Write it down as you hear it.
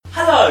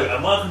Hello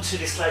and welcome to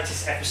this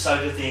latest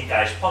episode of the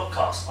Engaged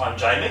podcast. I'm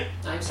Jamie.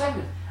 I'm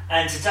Simon.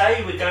 And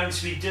today we're going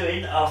to be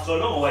doing, after a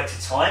long awaited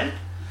time,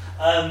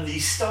 the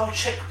Star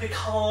Trek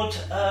Picard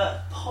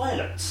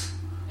pilot.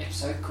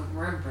 Episode called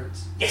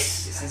Remembrance.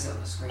 Yes. It says it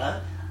on the screen.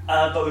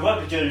 But we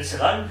won't be doing it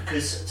alone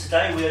because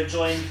today we are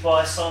joined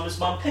by Simon's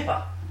mum,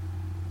 Pippa.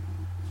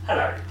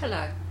 Hello.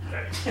 Hello.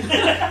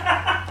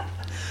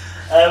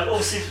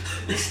 Also,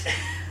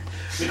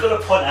 we've got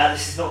to point out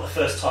this is not the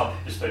first time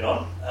Pippa's been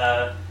on.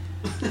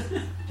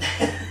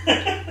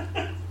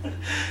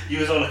 You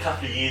was on a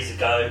couple of years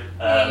ago.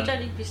 Yeah, you don't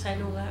need to be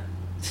saying all that.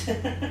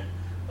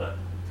 But,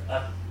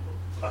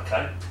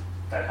 okay,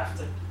 don't have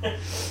to.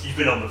 You've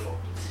been on before.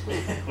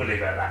 We'll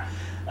leave it at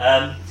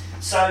that.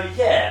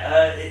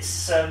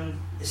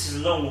 This is a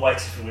long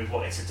awaited thing we've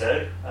wanted to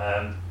do,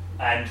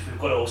 and we've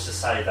got to also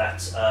say that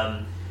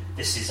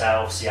this is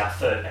obviously our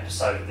third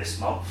episode of this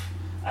month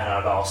and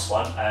our last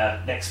one.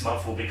 Next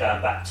month we'll be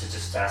going back to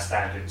just our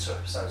standard 2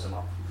 episodes a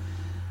month.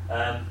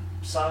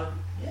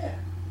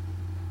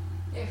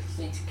 Yeah,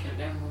 we need to count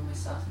down when we're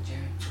starting,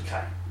 Jerry.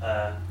 Okay.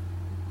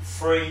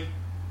 3,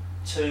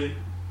 2,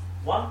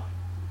 1.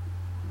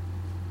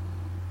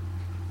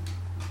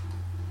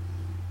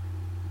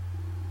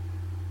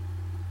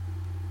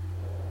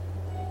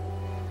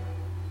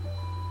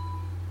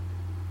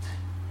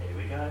 Here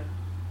we go.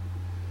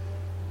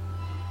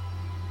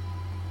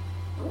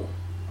 Oh.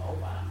 Oh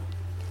wow.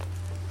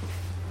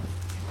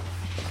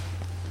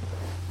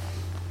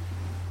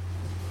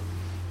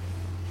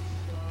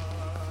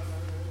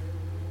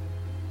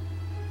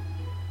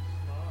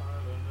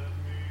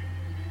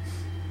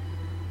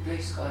 Blue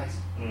skies.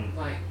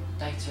 Like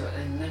Data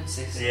and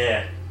Nemesis.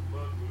 Yeah.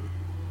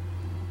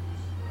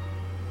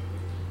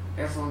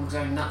 Everyone was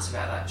going nuts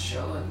about that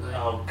show, weren't they?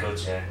 Oh god,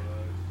 yeah.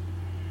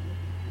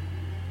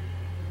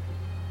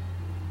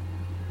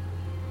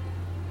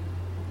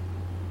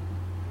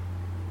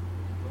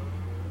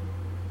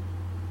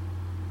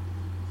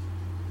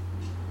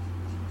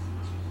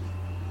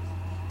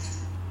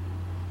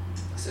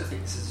 I still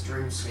think this is a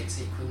dream suite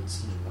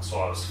sequence. That's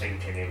what I was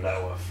thinking, if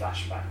that were a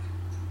flashback.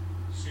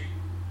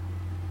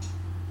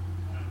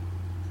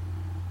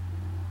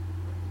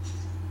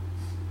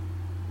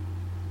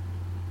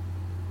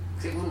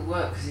 It wouldn't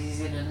work because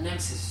he's in a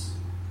Nemesis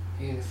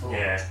uniform.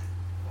 Yeah.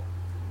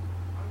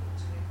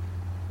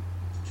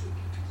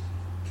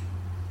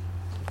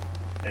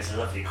 There's a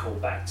lovely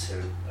callback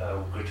to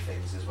All Good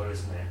Things as well,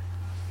 isn't there?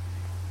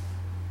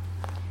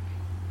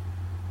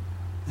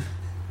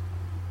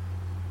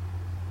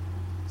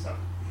 So.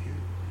 You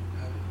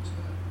haven't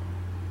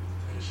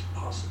finished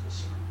possible,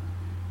 sir.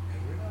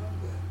 Every now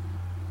and then,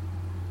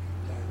 you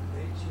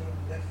dilate your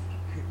left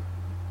pupil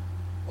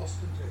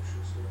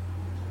ostentatiously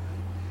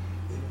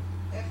in an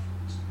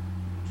effort to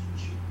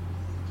cheat me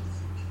into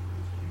thinking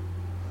that you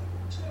have a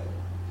tell.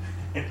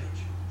 But your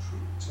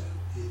true tell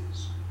is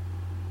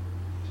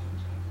you don't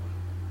have one.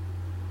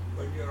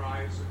 When your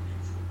eyes are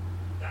neutral,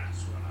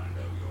 that's when I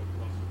know you're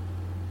bluffing.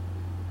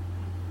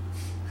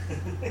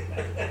 Told me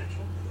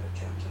that,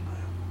 Captain. I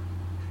am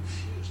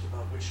confused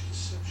about which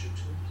deception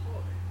to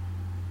employ.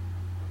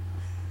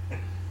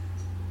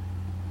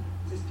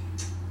 50.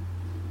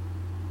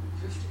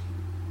 50.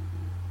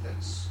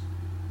 That's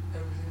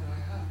everything I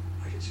have.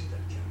 I can see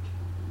that, Captain.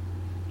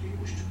 Do you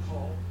wish to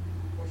call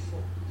or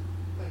fall?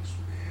 Let's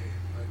behave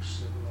like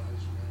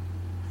civilized men.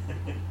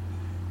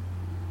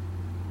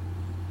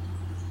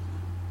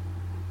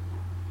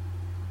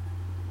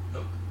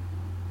 Milk? No,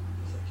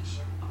 thank you,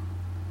 sir.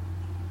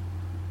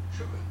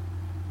 Sugar?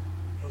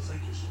 No,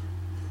 thank you, sir.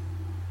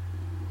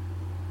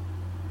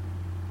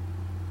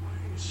 Why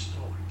are you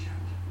stalling,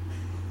 Captain?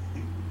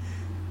 You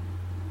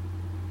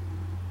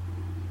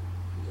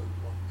don't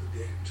want the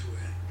game to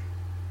end.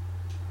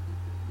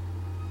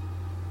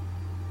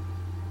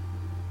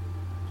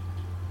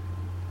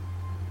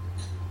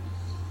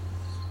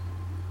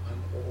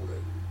 I'm all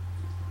in.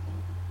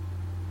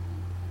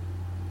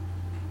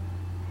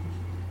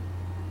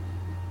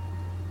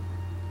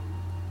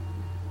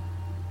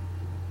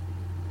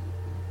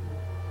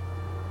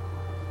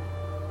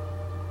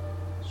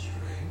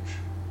 Strange.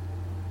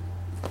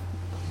 You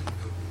know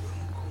we were on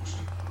course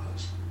to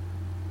Mars.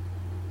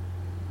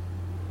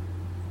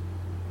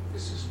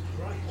 This isn't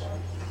right.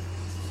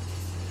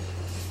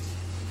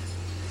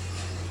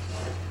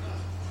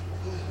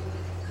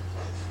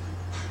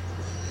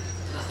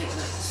 I think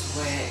that's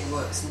where it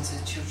works into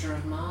Children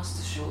of Mars,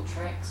 the short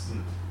tracks.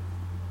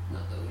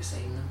 Not that we've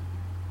seen them.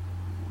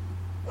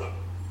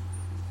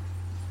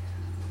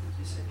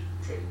 You said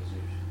dreams,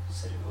 you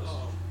said it was.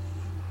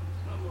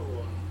 Number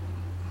one.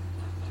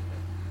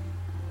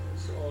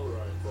 It's all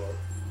right, boy.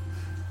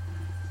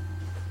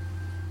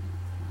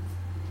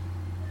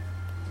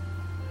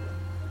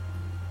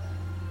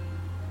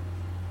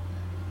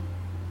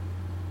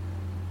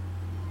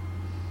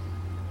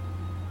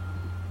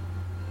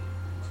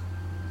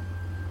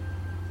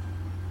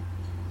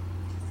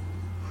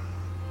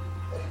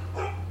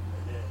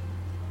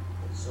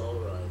 It's all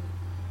right.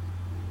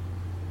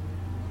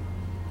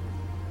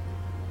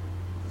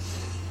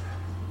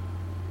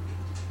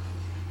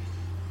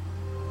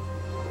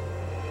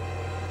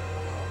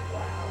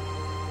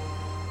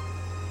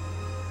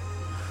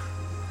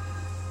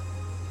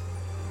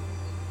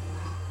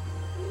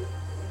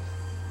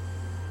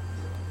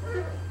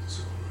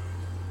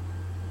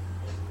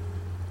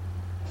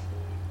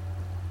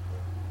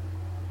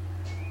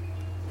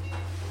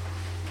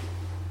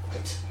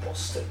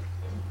 Boston.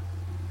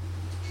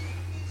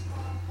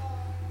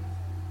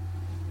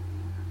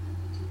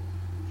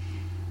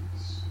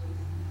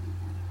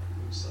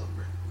 We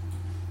celebrate.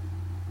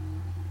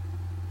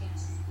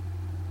 Yes.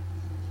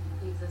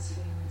 Leave those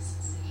feelings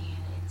sinking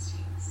in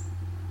instincts.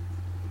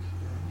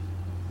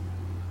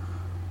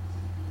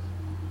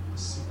 A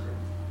secret.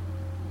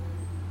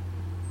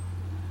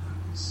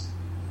 Happens.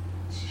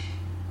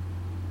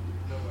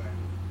 No way.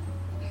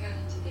 I got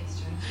into these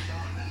during the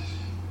dog.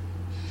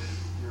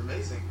 You're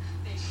amazing.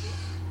 Thank you.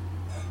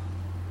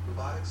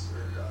 Robotics or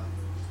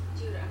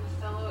Dude, I'm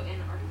a fellow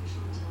in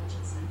artificial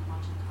intelligence and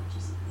quantum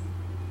consciousness.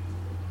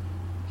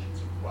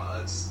 wow,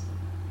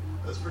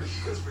 that's pretty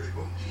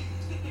cool.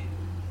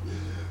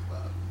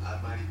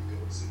 I might even be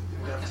able to see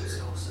the That was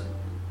cafeteria. awesome.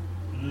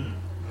 Mm.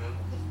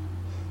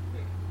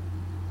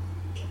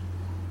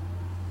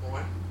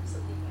 What?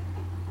 Something like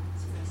that.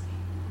 It's amazing.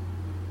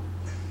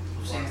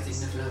 Everything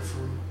they've learned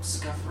from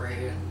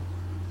Discovery and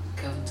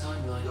Kelvin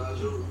Timeline.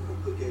 Dodge over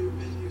complicated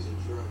menus in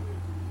front of you.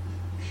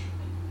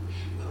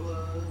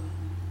 Vanilla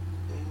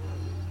and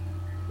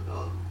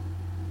vanilla, of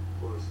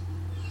course.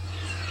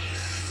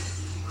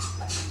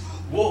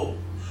 Whoa!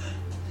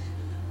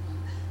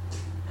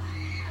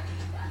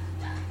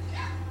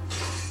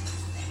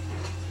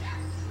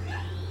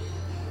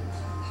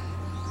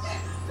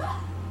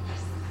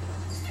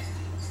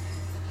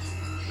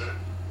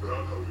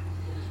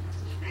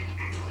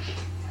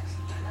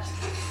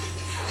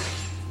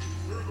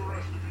 Where are the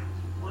rest of you?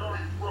 Where are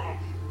you from?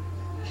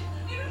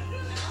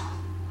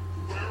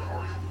 Where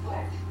are you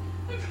from?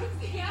 I'm from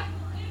Seattle.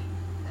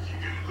 You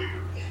get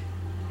clear.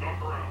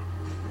 Knock around.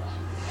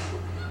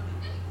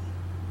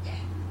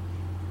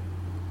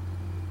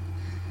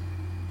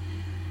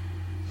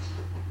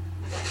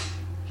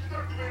 She's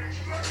activating.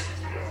 She's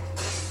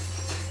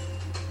activating.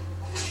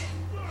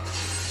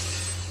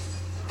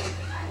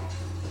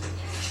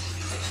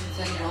 Is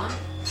anyone?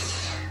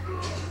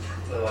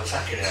 They're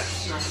attacking her.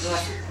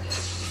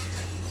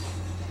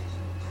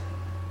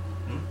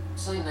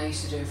 Something they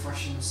used to do with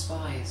Russian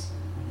spies.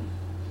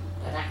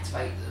 They'd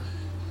activate them.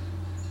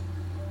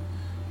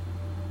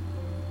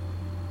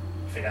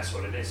 I think that's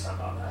what it is,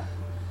 something like that.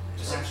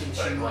 Just I think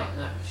she might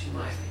know. She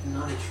might have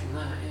knowledge from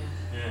that.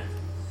 Yeah. Yeah.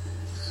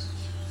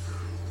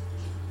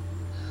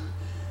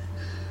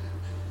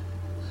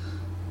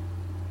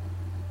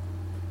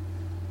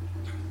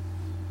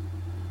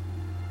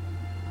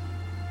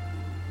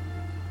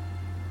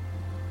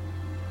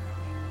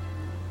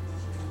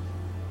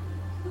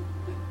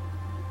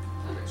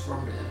 That looks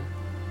wrong with them.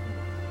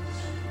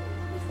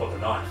 What, the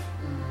knife?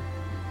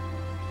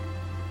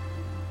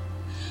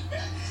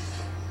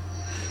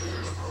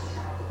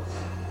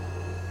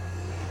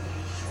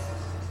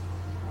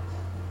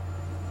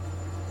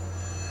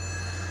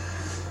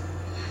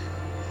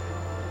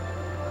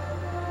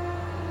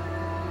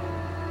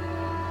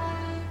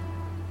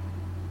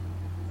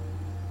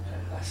 Okay,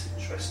 that's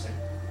interesting.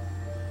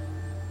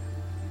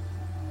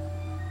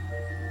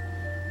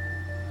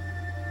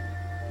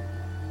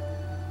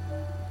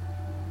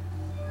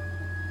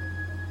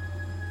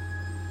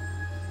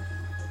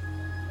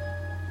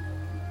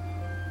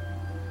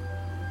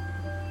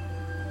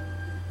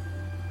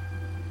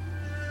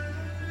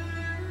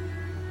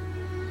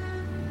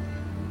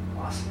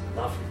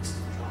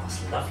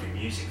 That's lovely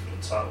music for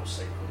the title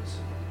sequence.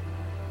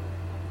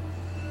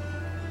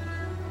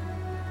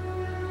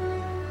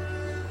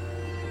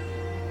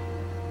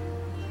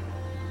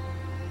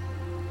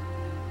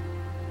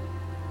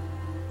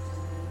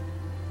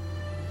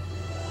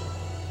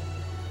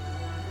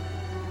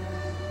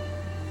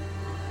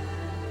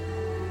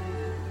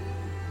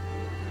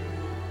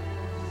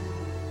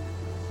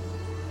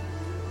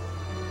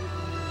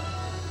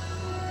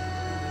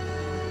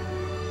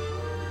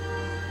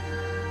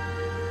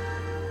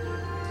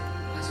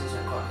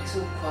 It's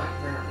all quite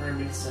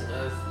reminiscent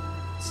of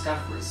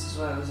Discoveries as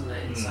well, isn't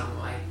it, in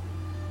some way?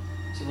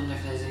 So I wonder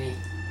if there's any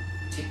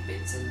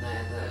tidbits in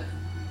there that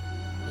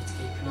you need to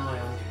keep an eye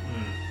on.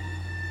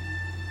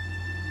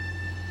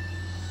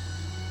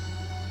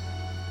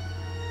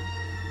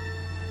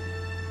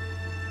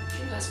 I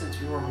think that's meant to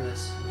be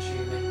Romulus, I'm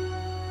assuming.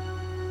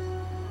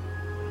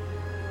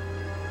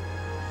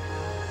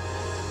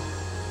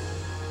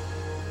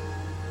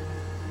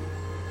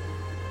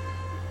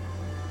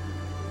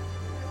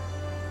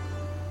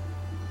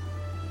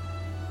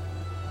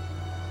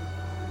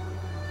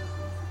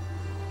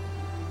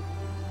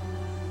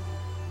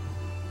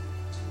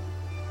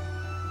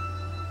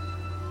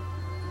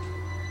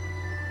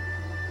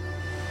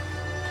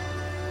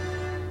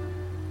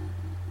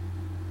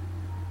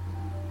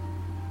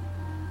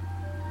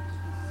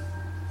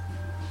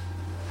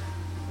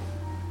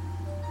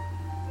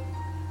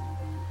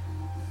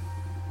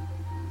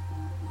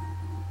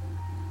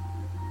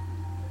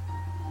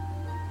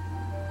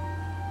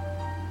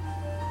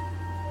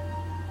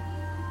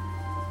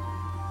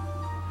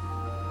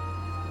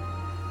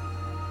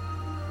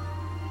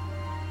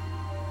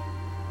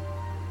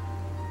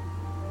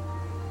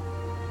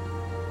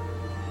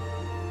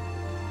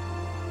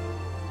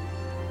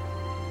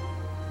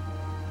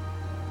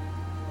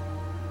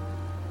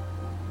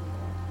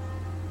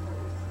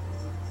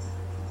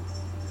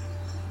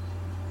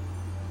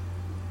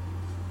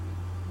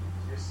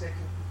 c'est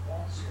que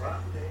François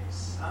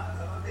laisse à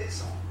la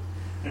maison.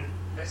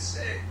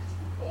 Laissez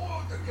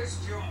hors de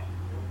question.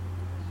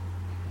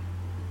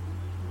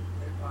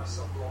 Et pas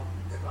semblant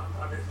de pas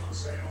parler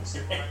français, on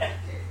s'est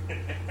pratiqué.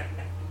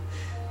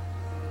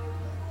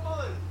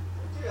 What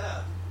do you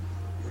have?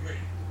 You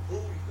mean,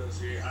 whom does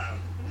he have?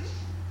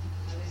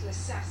 A little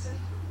assassin.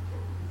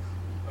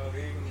 Well,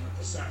 even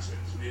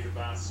assassins need a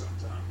bath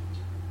sometime.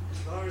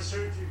 Lars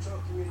heard you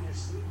talking in your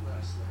sleep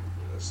last night.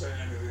 Did I say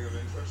anything of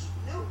interest?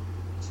 No,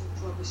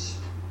 talk rubbish.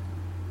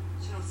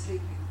 You're not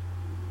sleeping.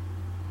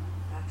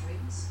 Bad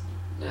dreams?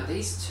 Now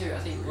these two, I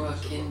think,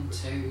 work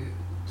into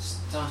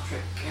Star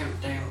Trek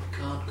Countdown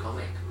Picard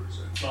comic.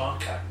 Oh,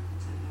 okay.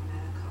 And no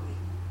melancholy.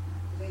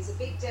 Today's a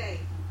big day.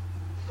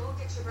 Go and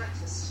get your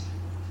breakfast.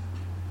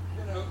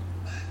 You know,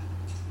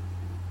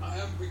 I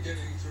am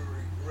beginning to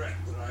regret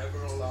that I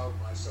ever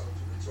allowed myself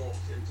to be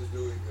talked into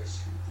doing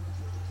this.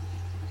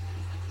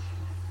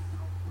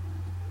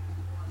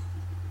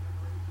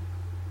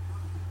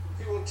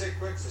 He won't take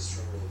breakfast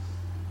from me.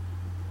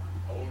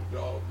 Old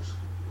dogs.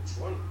 Which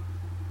one?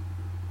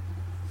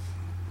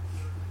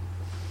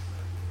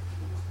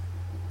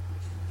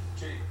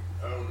 Tea,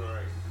 Earl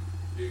Grey,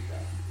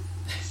 decaf.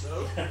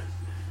 So?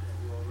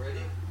 You all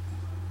ready?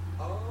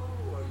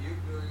 Oh, are you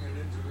doing an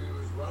interview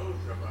as well,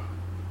 Pippa?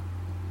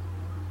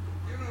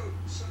 You know,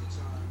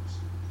 sometimes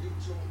you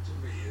talk to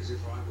me as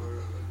if I were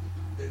a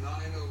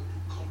benign old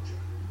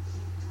codger.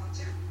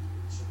 Roger.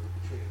 Somewhere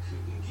between a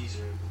coot and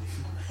geezer, I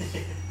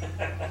believe.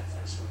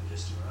 First one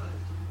just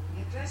arrived.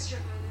 Get dressed, Your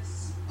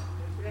Highness.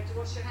 Don't forget to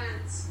wash your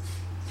hands.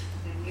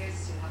 Then years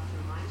still have to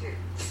remind you.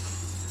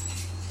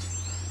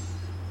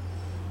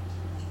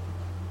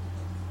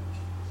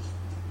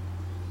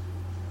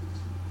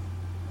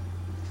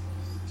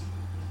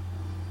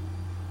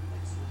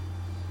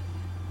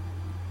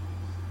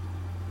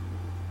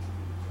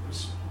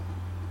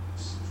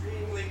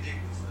 Extremely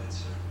dignified,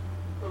 sir.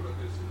 Oh, but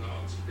this is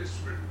not. It's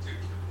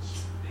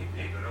ridiculous.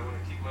 Maybe, but I want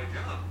to keep my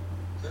job.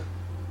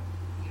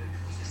 You're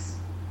nervous.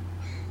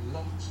 I'm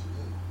not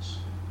nervous.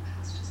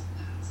 Past is the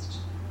past.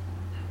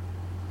 No.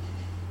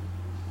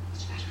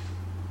 Much better.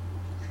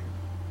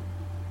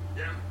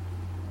 Yeah.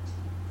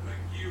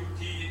 Thank you,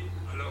 Key.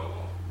 Hello.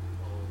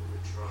 Oh, the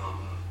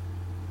drama.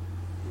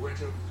 You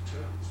went over the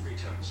terms. 3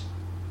 times.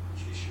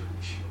 She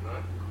surely shall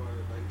not require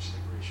a life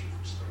separation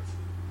from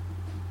Starfleet.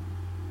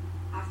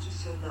 After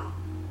so long,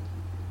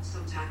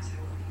 sometimes I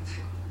worry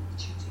about what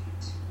you did.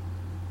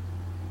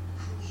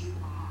 Who you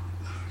are.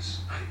 Lars,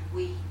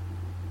 We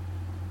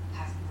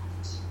have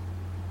not.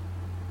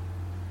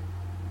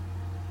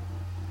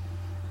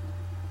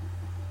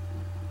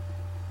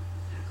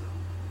 Now go.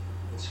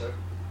 And sir?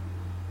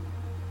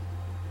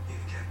 Be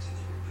the captain,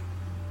 you remember?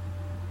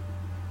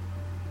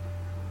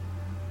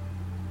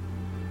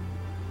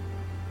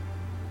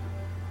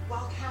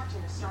 While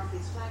captain of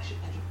Starfleet's flagship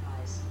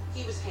enterprise,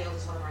 he was hailed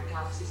as one of our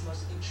galaxy's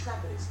most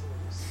intrepid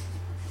explorers.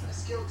 A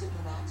skilled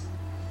diplomat,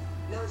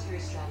 military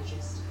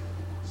strategist,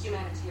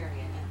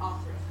 humanitarian, and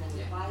author of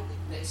many widely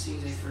Let's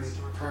use it for a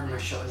promo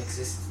shot in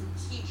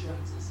existence. He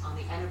joins us on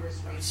the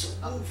anniversary It's of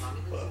the awful,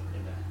 Romulan but, Super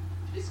you know.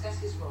 to discuss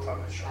his role in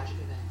Promo these shot. tragic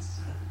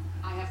events.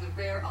 I have the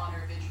rare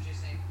honor of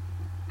introducing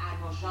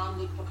Admiral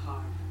Jean-Luc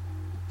Picard.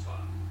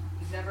 Fine.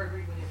 You've never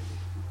heard what interview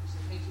before, so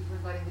thank you for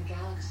inviting the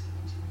galaxy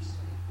into your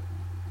study.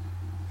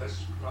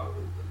 Less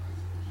crowded than I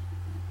thought.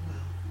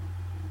 Well,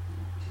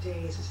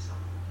 today is a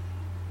solemn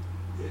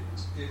day. It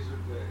is a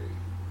day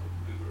of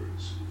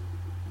literacy.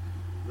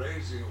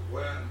 Raising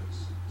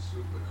awareness of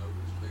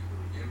supernova's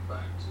lingering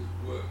impact is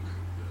work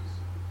that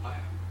I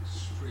am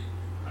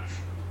extremely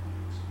passionate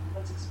about.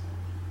 Let's explain.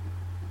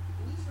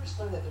 When you first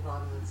learned that the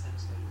Romulans had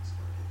studied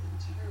explored and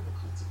the terrible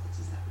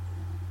consequences that would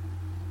bring,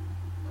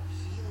 what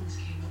feelings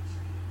came up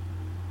for you?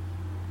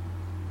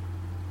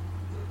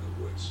 There are no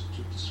words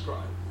to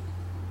describe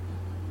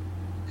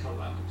the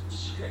calamitous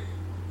scale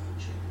of that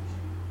change,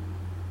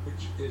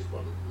 which is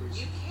one of the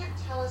You reasons. can't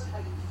tell us how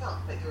you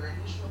felt, but your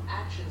initial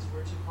actions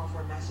were to call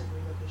for a massive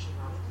relocation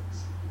of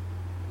Romulans.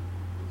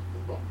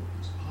 The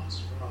Romulans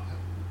asked for our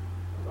help,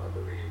 and I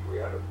believe we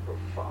had a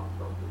profound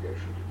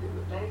obligation to give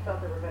it. Many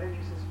felt there were better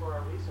uses for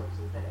our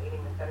resources than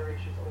aiding the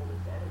Federation's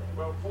oldest enemy.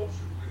 Well,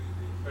 fortunately,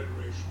 the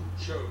Federation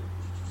chose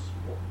to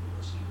support the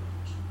rescue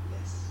efforts.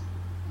 Yes.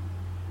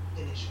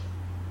 Initially.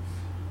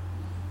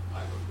 I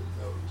have been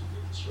known to be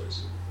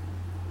persuasive,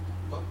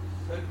 but the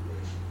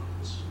Federation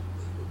understood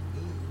there were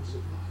millions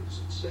of lives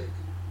at stake.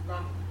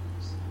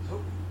 Romulans. No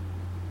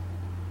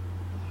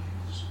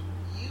lives.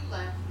 You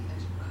left the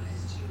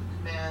Enterprise to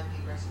command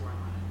the Rescue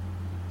Armada.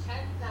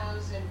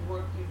 10,000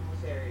 war-capable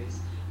ferries.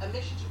 A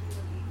mission to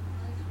relocate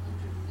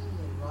 500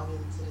 million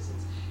Romulan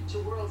citizens to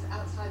worlds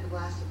outside the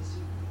blast of the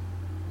superwave.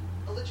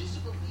 A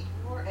logistical feat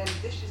more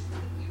ambitious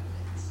than the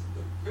pyramids.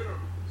 The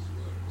pyramids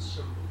were a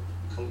symbol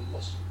of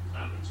colossal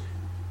vanity.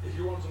 If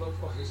you want to look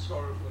for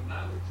historical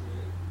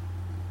analogy,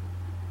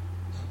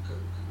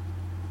 Dunkirk.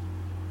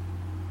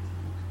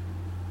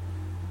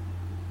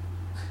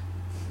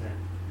 Yeah.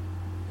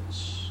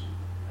 Yes.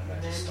 And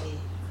And then then just the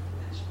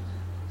national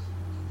capital.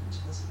 Can you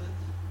tell us about that?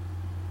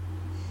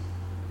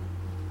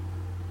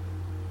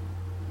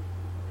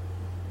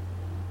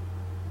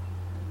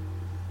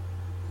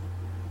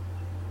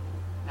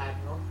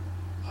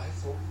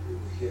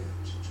 here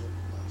to talk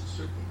about a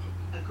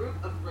supernovae. A group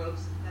of rogue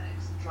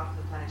synthetics dropped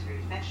the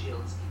planetary defense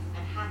shields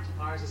and hacked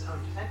Mars'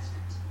 own defense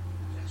grid,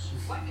 Yes.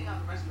 wiping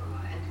out the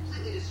restaurant and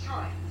completely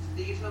destroying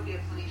the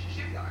Utopia Phoenicia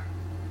shipyard.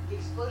 The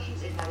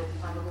explosions ignited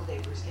flammable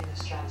vapors in the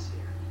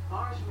stratosphere.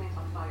 Mars remains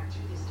on fire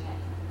to this day.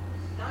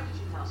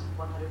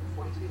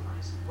 92,143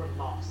 lives were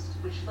lost,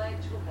 which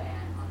led to a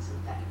ban on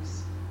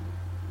synthetics.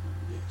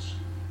 Yes.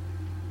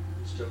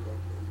 We still don't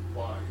know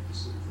why the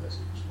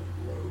synthetics went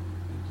rogue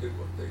and did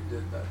what they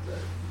did that day.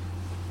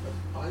 But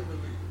I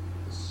believe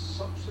the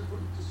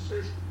subsequent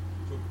decision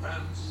to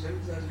ban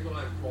synthetic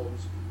life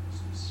forms was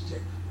a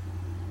mistake.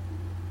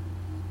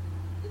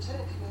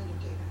 Lieutenant Commander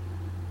David,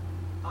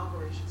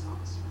 Operations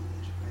Officer on the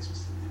Enterprise was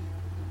synthetic.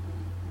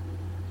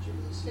 Did you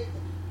lose faith in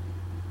him?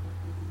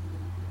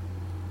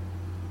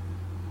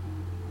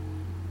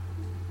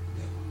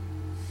 Never.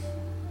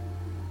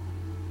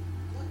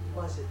 What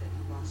was it that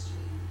you lost faith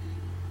in?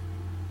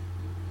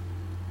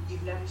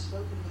 You've never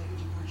spoken about your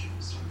departure from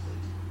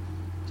Starfleet.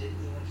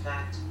 Didn't you, in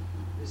fact,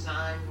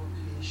 resign your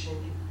commission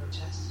in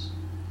protest?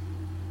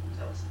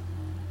 Tell us.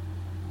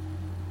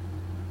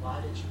 Why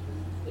did you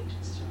quit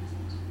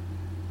Starfleet?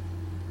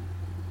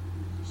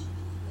 Because it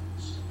was not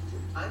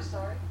Starfleet. I'm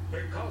sorry?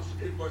 Because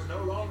it was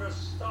no longer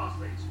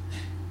Starfleet.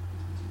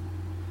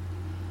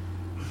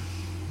 We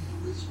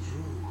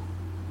withdrew.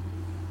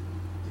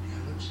 The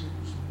galaxy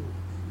was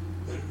mourning,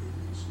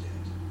 burying its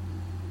dead.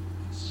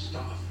 And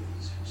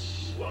Starfleet had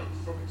slunk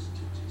from its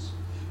duties.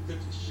 The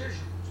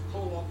decision to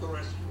call off the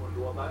rescue and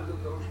to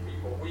abandon those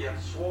people we had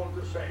sworn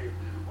to save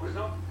was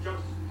not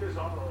just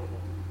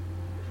dishonorable.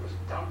 It was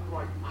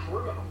downright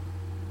criminal.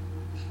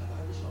 And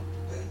I was not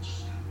prepared to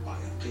stand by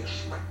and be a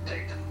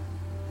spectator.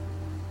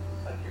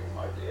 And you,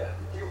 my dear,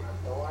 you have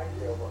no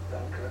idea what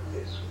Dunkirk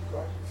is,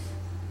 right?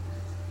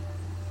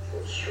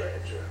 You're a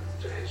stranger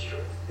to history.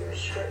 You're a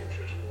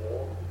stranger to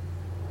war.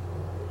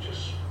 You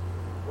just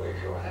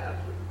wave your hand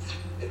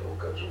and it all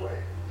goes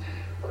away.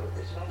 But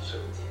it's not so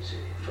easy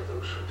for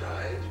those who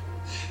died.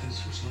 And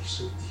it was not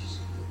so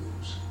easy for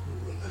those who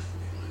were left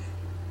behind.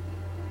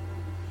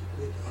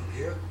 We're done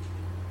here.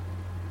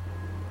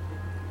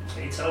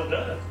 He told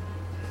her.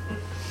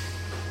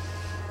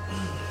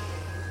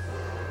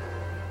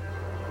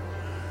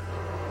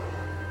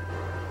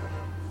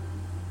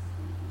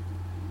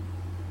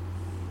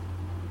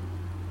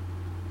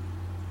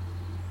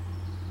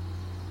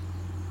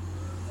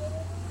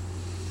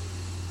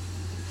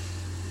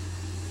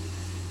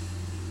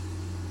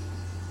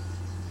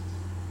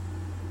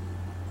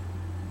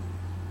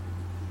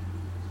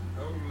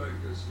 No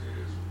legacy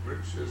is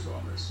rich as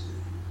honesty.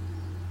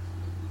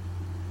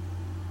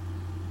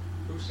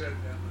 Who said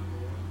that,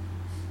 number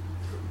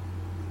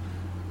one?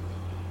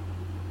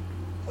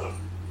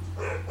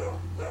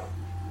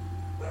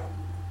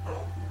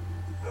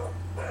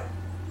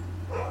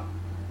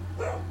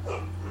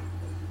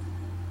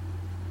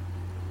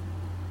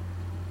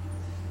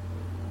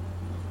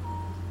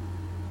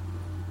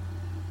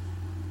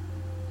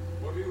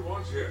 What do you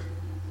want here?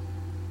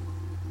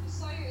 I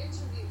saw your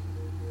interview.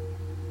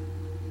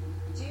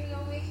 Do you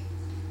know me?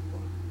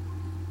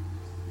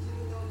 Do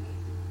you know me?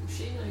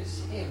 She knows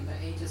him, but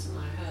he doesn't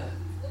know her.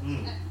 Look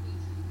Mm. at me.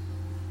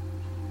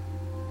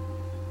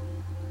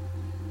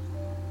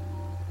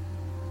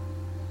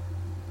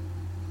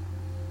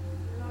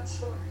 You're not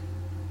sure.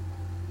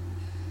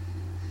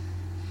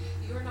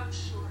 You're not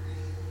sure.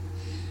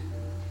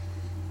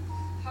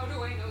 How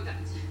do I know that?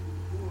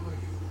 Who are you?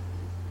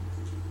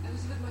 I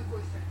was with my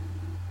boyfriend.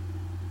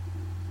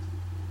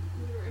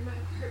 We were in my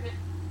apartment.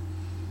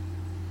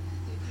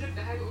 They put a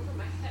bag over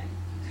my head. I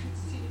couldn't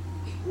see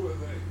anything. Who are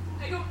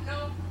they? I don't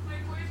know. My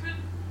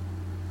boyfriend.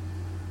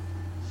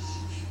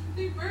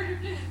 They murdered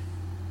him.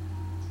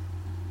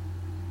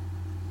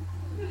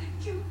 But I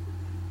killed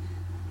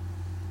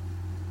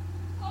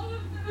all of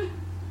them.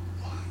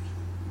 What?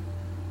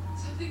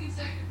 Something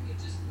inside of me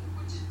just knew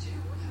what to do,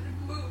 how to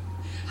move,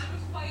 how to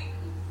fight.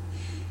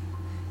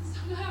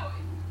 Somehow it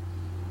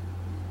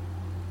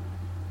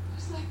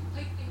was like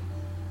lightning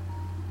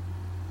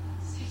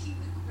taking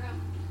the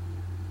ground.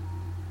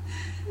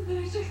 And then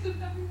I took the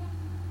bag off.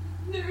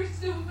 There was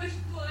so much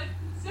blood,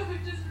 so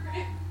it just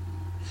ran.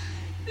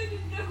 I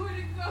didn't know where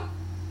to go.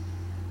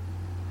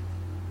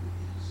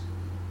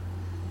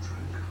 Try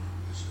and calm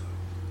yourself.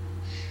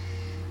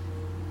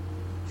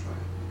 Try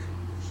and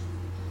calm yourself.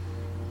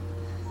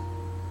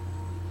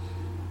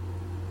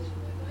 But in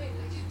my mind,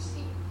 I kept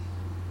seeing you.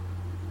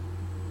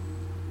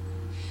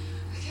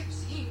 I kept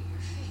seeing your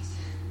face.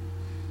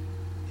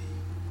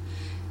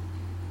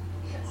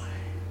 Yes.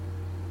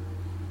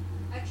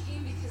 I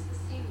came because the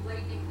same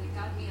lightning that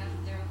got me out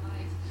of there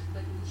alive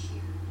led me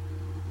here.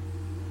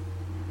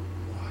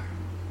 Why?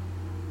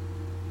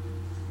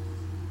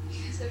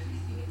 Because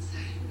everything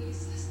inside of me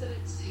says that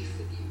I'm safe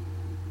with you.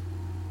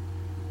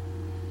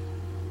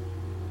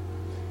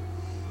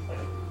 Like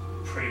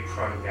a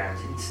pre-programmed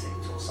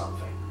instinct or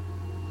something.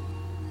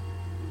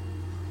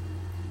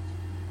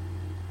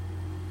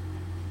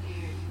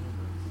 Here.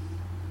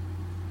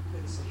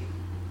 Good to see you.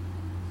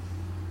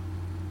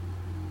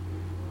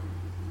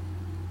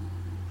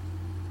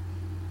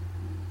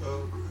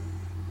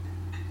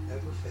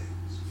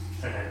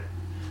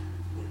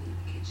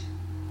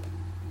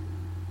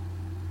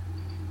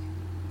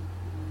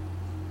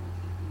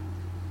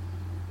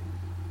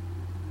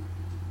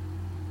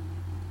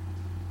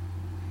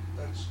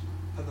 has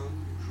an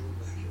unusual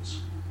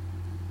necklace.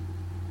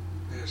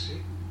 May I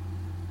see?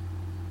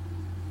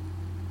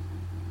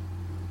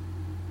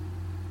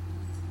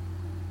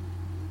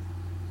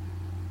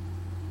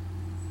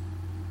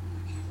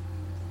 Thank you.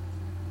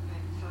 My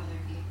father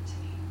gave it to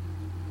me.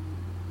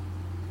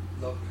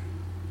 Lovely.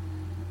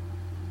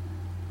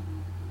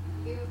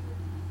 Have you ever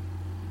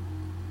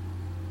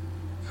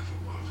Ever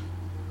what?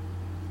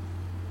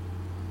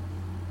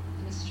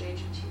 been a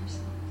stranger to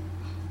yourself?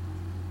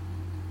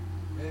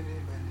 Many,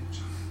 many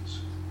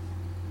times.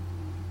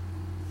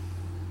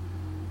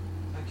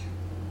 Thank you.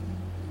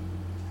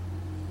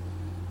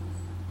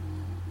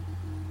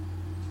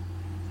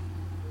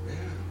 May I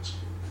ask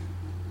your name?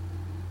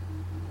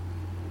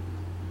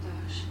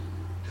 Dash.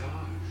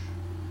 Dash.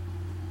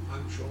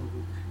 I'm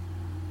Jean-Luc.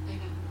 I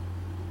know.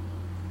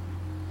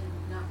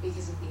 And not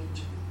because of the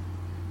injury.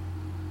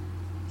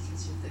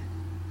 Because you're the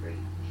great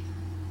man.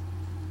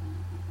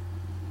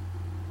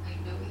 I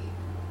know you.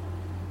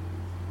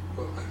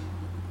 Well,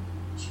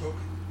 I've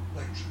spoken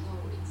language.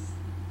 No,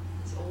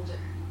 it's older.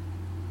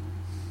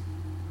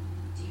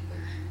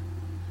 Deeper.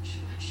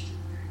 Much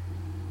deeper.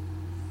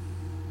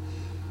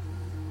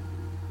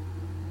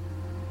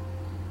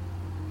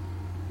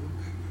 You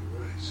may be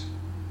right.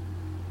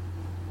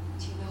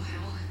 Do you know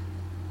how?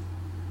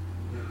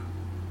 No.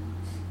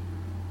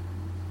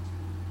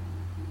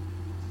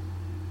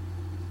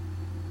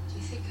 Do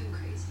you think I'm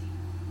crazy?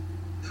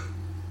 No.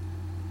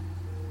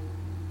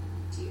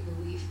 Do you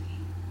believe me?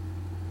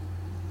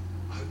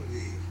 I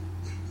believe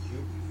that you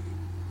believe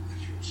that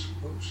you're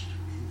supposed to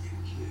be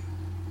in here.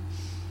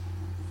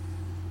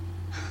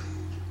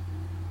 And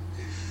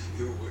if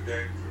you were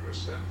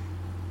dangerous, then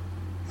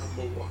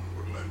number one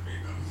would let me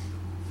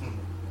know.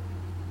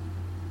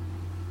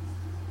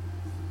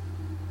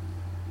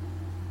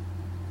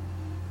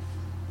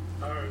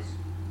 Ours.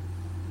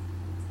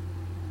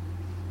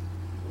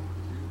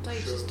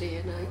 Data's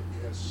DNA.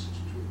 Yes,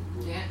 to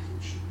a good Yeah.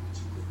 function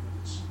to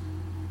goodness.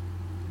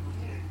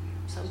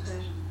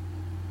 Somehow.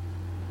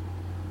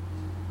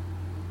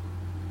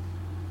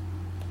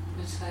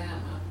 Let's say that,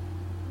 Matt.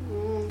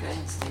 Mm. Gut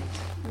instinct.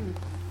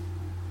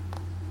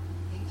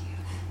 Thank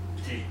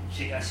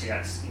you. Actually,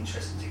 that's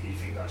interesting to you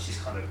think that she's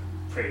kind of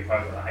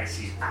pre-programmed, like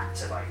she's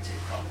activated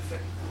kind of thing.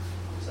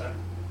 So,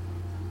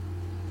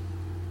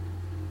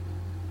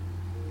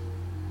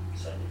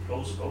 certainly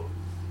plausible.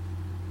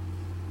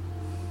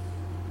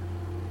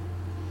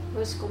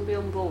 Well, it's gone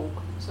beyond Borg.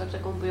 So if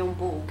they've gone beyond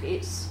Borg,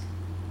 it's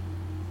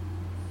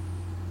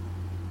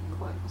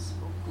quite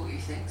possible. What do you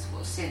think?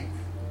 What synth?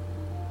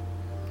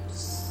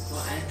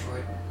 What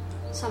android?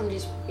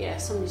 Somebody's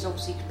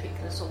obviously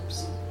picking us up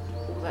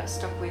all that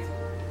stuff with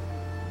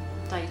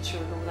Data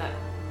and all that.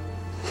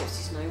 What's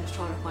his name? Was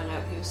trying to find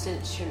out if he was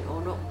sentient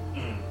or not.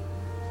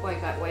 Way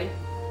back when.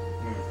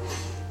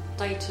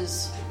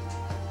 Data's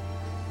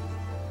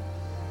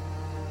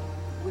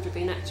would have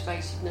been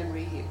activated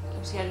memory. He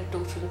obviously had a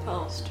daughter in the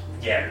past.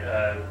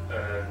 Yeah,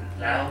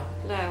 now.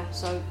 Lau.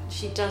 So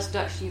she does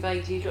actually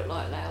vaguely look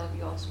like Lau, if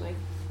you ask me.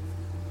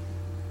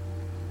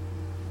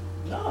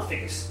 No, I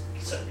think it's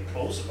certainly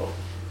plausible.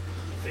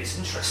 But it's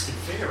an interesting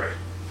theory.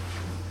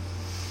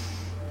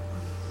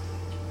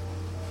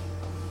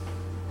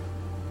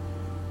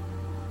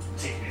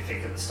 Particularly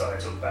think at the start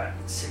I talked about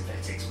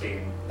synthetics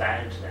being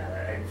banned now,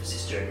 that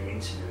emphasis during the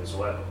interview as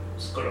well.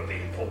 It's got to be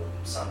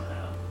important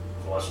somehow,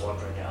 otherwise why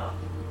bring it up?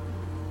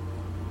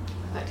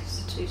 In fact,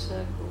 it's the two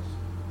circles.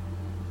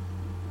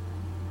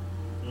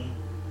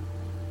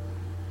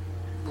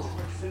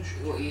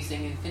 What are you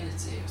thinking?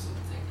 Infinity or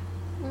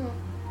something?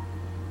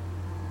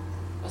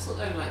 I thought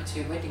they were like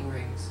two wedding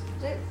rings.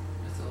 Is it?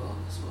 I thought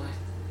that's why.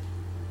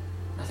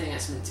 I think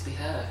that's meant to be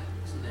her,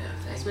 isn't it?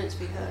 I think. It's meant to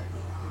be her.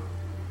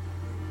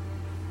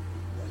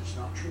 That is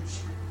not true,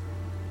 sir.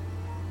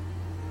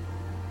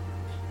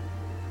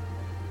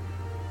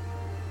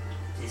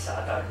 He said,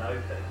 I don't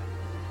know her.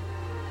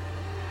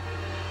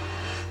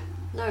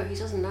 No, he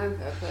doesn't know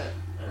her, but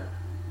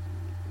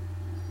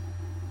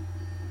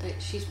that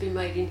she's been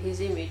made in his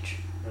image.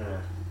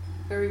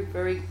 Very,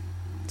 very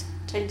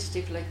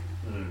tentatively.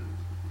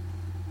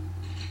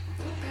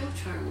 That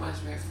Beltran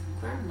reminds me of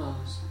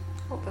Grandma's.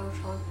 What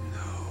Beltran?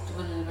 No. The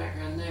one in the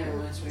background there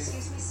reminds me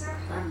Excuse me, sir.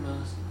 of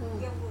Grandma's. The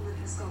young woman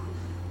has gone.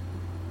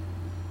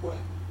 What?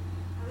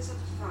 I was up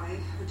at 5.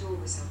 Her door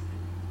was open.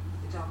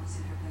 The dog was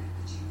in her bed,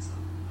 but she was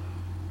gone.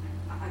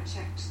 I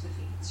checked the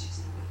feeds. She's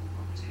not with the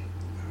property.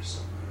 There is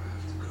somewhere I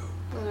have to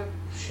go.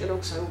 She And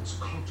also, wants to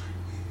contact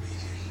me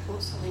immediately.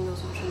 what's the thing I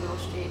was watching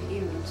last year?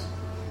 Humans.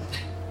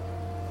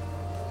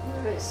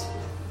 No, it's...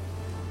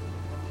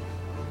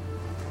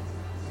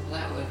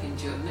 That'll work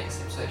into your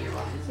next episode, you're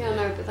right. isn't Yeah, it?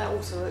 no, but that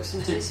also works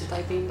into this if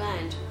they've been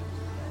banned.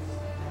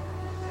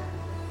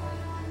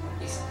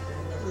 It's-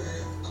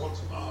 Everything in the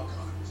quantum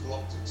archive is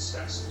locked in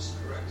stasis,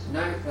 correct?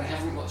 No, we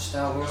haven't watched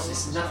Star Wars.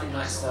 It's nothing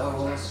like Star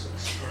Wars.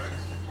 Correct.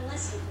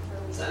 Unless you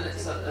prefer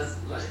So it's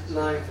like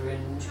live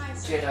in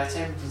Jedi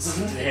temples,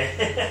 isn't it?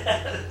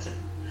 Yeah.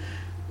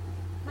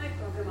 My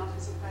program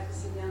offers you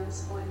privacy beyond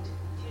this point.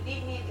 If you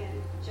need me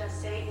again,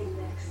 just say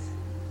index.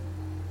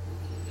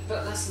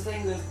 But that's the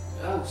thing with...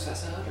 Oh, so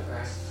that's a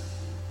hologram.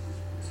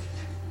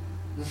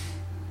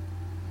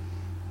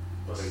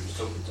 What he was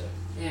talking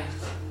to. Yeah.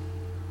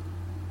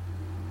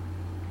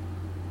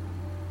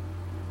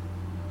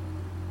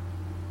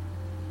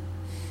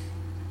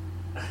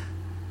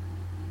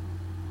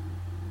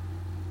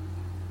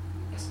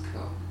 That's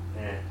cool.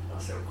 Yeah,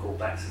 nice little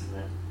callbacks, isn't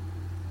it?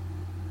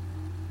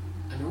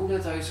 And all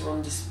of those are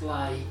on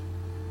display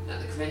at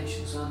the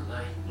conventions, aren't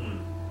they? Hmm.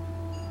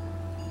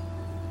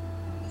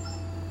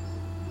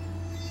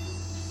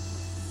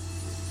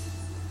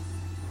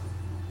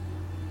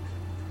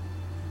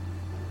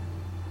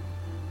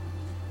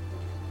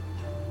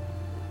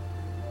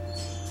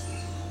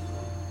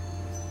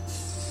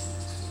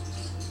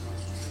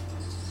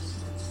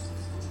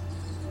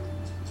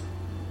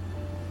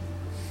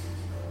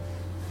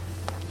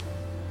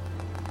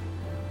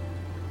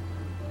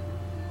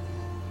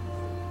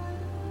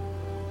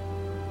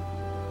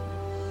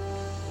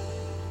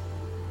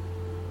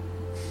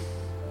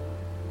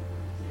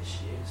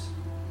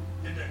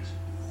 Index.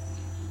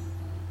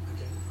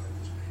 Identify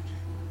this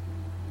painting.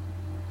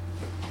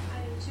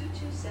 Item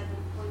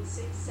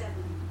 227.67,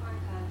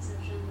 Archives of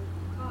Jean-Luc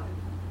Picard,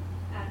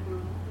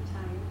 Admiral,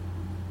 retired.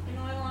 In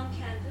oil on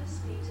canvas,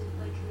 painted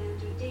by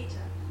Commander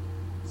Data,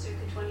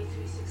 circa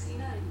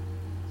 2369.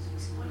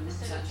 One of the What's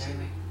that, 17.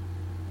 Jamie?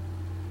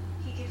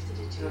 He gifted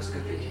it to Yours him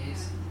could on be the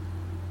his.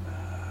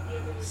 The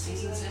other was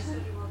Season taken by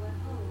 7? Federal at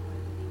home, I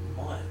believe.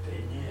 Might have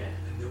been, yeah.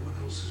 And no one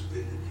else has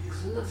been in here.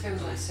 Doesn't that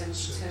feel like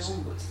 72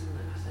 onwards, doesn't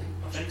it, I think?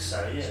 I think so,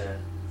 yeah.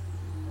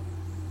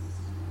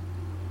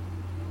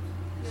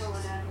 No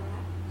one,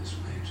 Admiral. This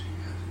painting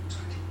has a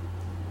title.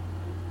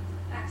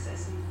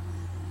 Accessing.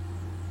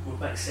 Would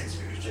make sense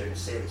if it was during a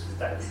series, because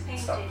they It's didn't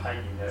start painted.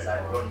 painting it It's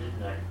later called on, didn't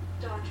they?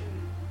 Daughtry.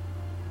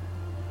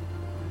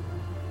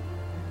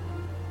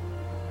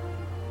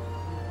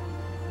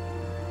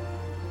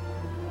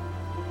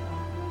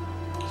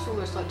 It's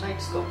almost like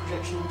Dave's got a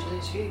projection into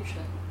his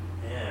future.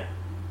 Yeah.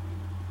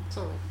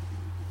 Sorry.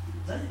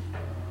 They?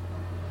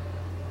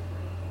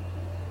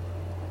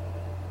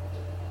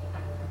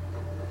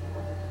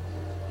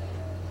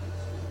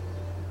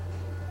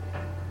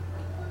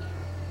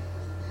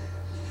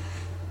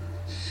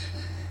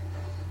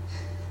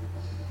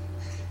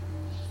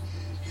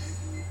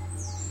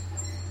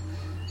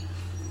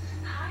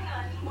 Hi,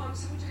 honey. Mom,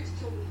 someone tried to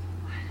kill me.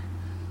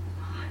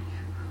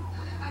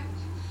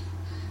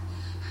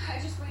 I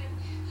just ran.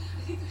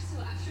 I think they're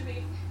still after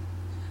me.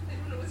 I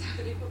don't know what's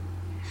happening.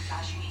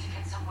 Gosh, you need to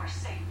get somewhere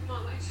safe.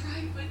 Mom, I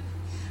tried, but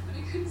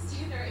I couldn't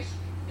stay there.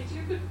 I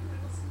can't put anyone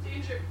else in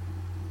danger.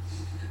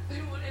 I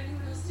don't want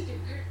anyone else to get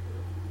hurt.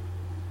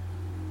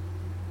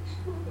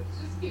 Mom,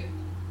 just here.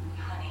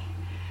 Honey,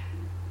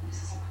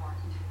 this is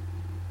important.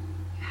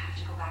 You have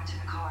to go back to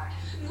Picard.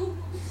 No,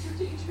 Mom, it's too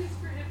dangerous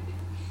for him.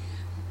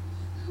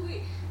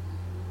 Wait.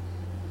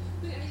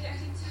 Wait, I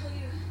didn't tell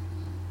you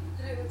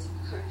that I went to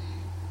Picard.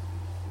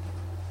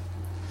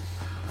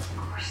 Of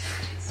course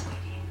you did,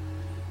 sweetie.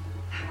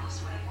 How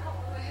else would I know?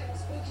 I haven't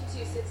spoken to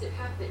you since it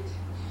happened.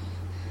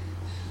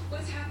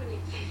 What's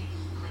happening?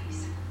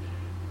 Please,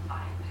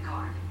 find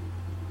Picard.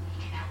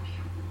 He can help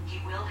you. He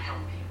will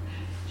help you.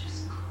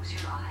 Just close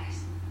your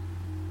eyes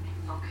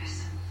and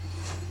focus.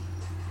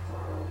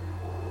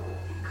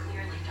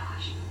 Clearly,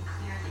 Dosh.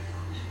 Clearly,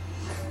 Dosh.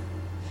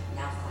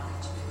 Now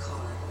find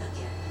Picard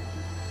again.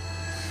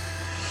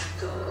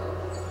 Go.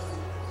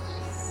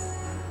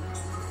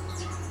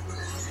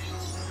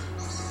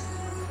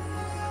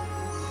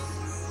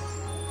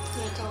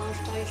 Yeah, Dave's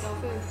deja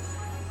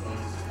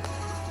vu.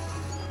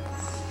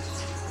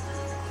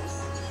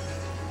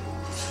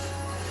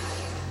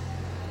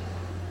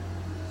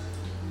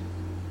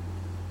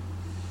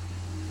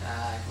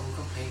 Everyone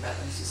complain about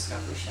those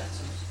Discovery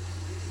shuttles.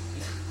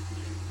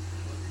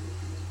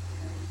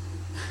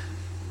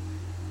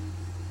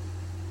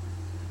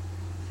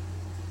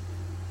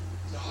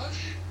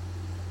 Dodge?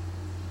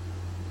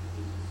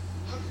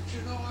 How did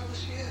you know I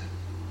was here?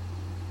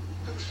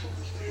 I was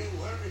very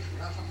worried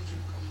when I found you.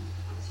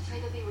 I was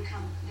afraid that they would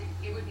come.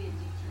 It would be in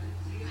danger.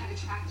 You had to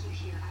track you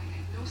here. I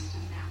know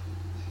stuff now.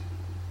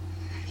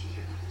 I can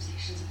hear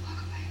conversations a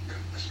block away.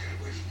 Come, let's get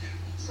away from here.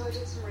 So I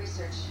did some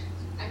research.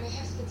 I may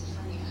have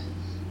schizophrenia.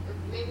 Or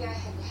maybe I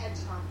had head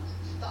trauma.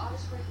 The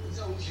auditory hallucinations.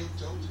 No, you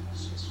don't have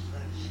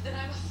schizophrenia. Then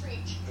I'm a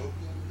freak. No,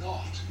 you're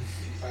not.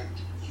 In fact,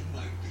 you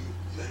might be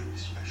very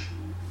special.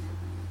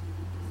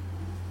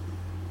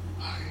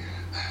 I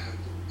had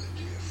a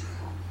dear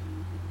friend,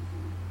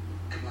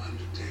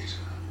 Commander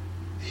Data.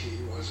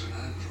 He was an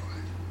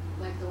android.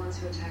 Like the ones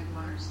who attacked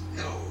Mars.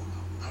 No,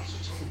 not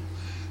at all.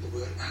 The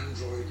word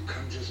android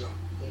conjures up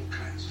all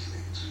kinds of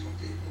things for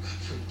people.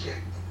 Forget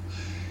them.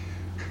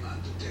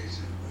 Commander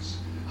Data was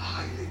a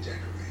highly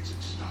decorated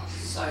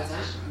Starfleet So that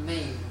officer.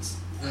 means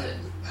that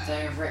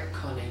they're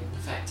retconning the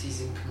fact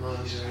he's in command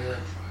of the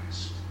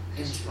Sacrificed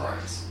his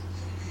Enterprise. life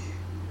for me.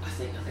 I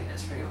think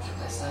that's pretty much what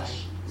they're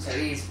saying. So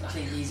I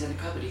think he's in the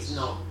cupboard, he's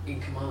not in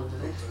command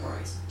of the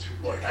Enterprise.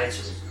 What Data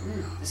is?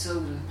 It's all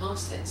in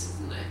past tense,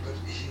 isn't it? But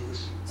he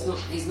was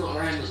He's not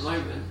around at the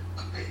moment.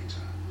 a painter.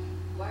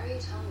 Why are you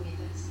telling me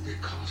this?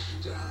 Because,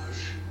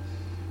 Dash,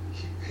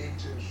 he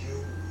painted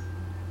you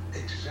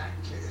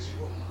exactly as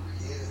you are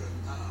here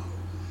and now.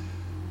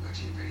 But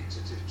he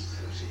painted it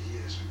 30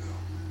 years ago.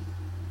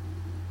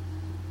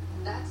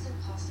 That's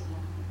impossible.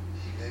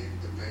 He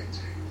named the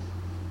painting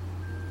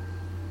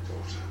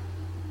Daughter.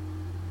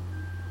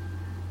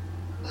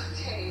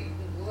 Okay,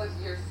 look,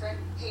 your friend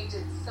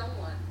painted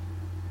someone,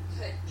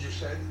 but... You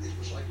said it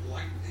was like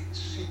lightning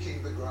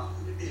seeking the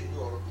ground in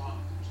your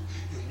apartment.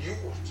 You knew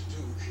what to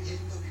do, even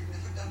though you'd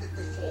never done it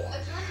before.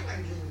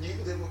 And you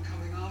knew they were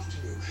coming after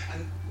you.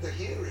 And the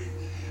hearing...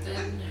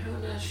 Then how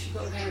on earth she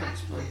got her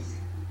parents, me.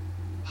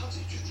 How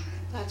did you track?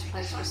 That's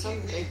place for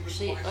somebody.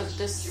 See,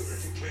 this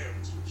security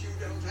clearance, which you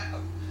don't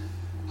have.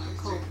 I can't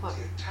think quite.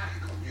 the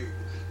attack on you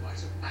might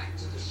have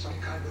acted as some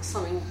kind of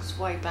something's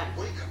way back.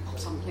 wake-up call.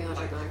 Something I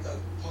don't know.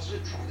 A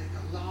positronic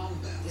alarm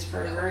bell. It's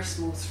probably a very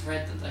small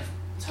thread that they've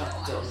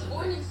tucked I was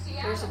born on. in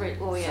Seattle. There's a bit.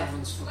 Oh yeah.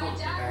 Someone's My forgotten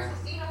dad about.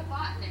 was a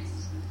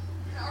xenobotanist.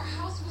 Our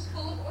house was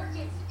full of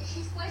orchids.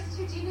 He spliced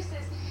two genuses,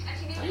 and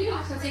he named Don't the you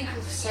have to offspring think after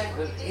of the seven?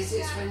 orchid Is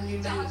it Seattle when you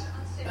dot meet on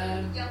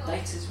Sydney Yellow.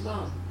 Data's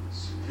mum?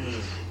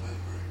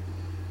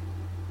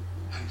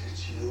 And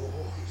it's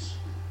yours.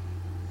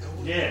 No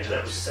one Yeah, can that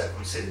touch was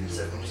it. seven,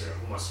 seven, was it?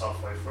 Almost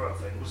halfway through, I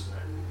think, wasn't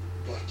it?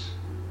 But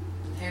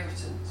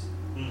Inheritance.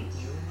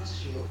 you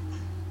must look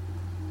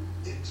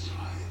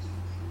inside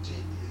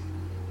deeply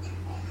and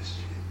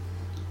honestly.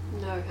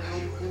 No,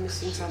 hang on, we're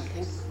missing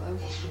something.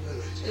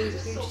 Who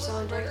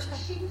designed Data?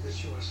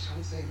 That you are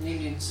something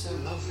Union Soul.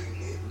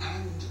 lovingly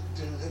and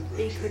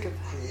deliberately He could have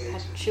created.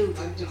 had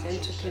children who then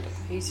took it.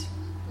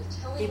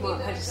 He might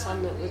have had a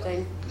son that would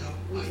then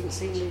we didn't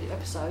see in the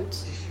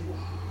episodes. If you are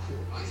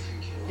who I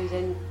think you Who are,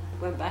 then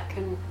went back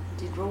and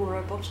did raw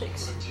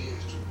robotics.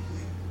 frontiers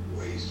to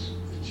ways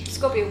that you There's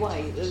got to be a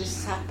way that this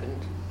has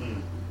happened.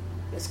 Mm.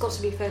 It's got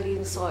to be fairly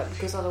in sight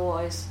because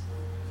otherwise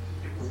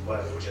It would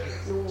work, yeah.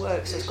 it all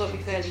works. So it's got to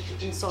be fairly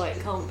in sight.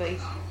 It can't be.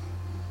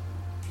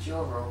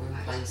 You're wrong in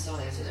plain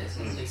sight, isn't it? It's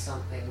going to be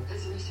something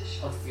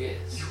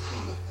obvious.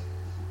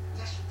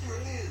 That's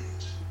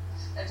brilliant.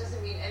 That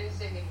doesn't mean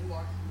anything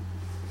anymore.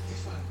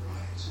 If I'm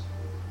right,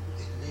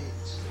 it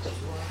means that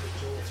you are the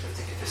daughter. I have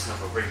to give this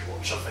another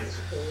rewatch, I think.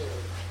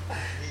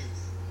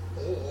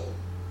 All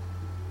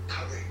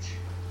courage.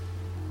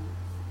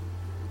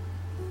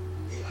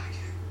 Be like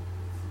him.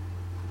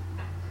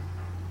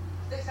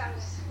 They found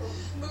us.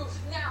 Move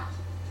now.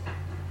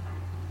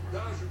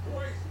 Guys,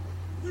 boy,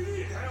 we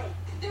need help.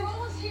 They're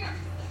almost here.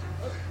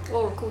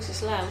 Or of course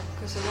it's Lau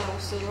because the Lau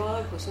was still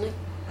alive, wasn't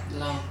he?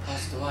 Lam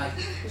passed away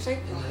Was he? in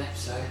an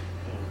episode.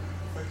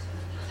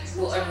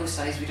 What everyone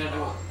says, we don't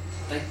know what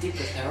they did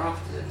with her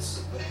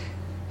afterwards.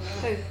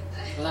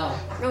 Who? Lam.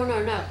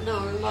 No,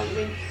 I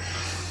mean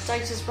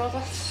Data's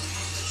brother.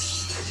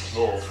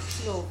 Raw.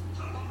 No.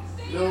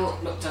 Law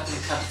looked up in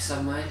the cupboard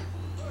somewhere.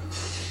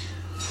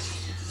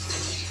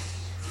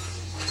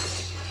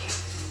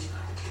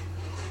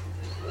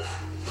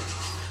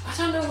 I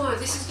don't know why.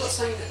 This has got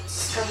something that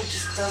Discovery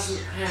just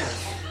doesn't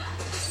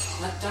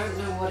have. I don't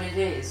know what it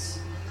is.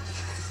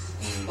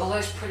 Although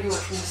it's pretty much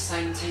from the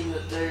same team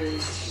that do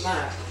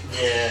that.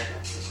 Yeah.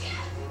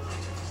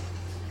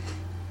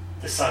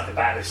 There's something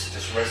about this that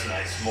just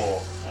resonates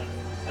more.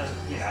 And,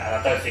 you know, and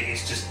I don't think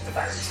it's just the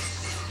fact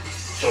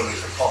that Jean-Luc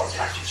Picard and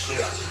Patrick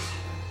Stewart.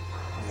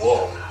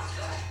 Whoa.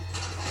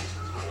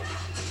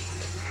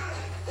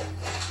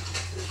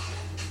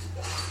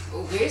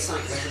 Oh, here's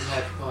something we haven't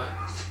heard quite.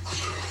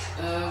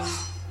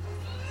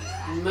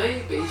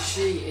 Maybe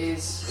she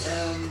is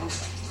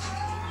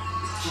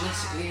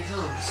genetically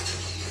enhanced.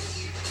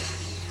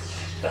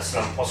 That's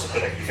another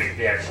possibility. You think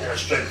the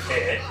strength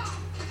here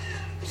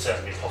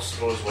certainly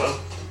possible as well.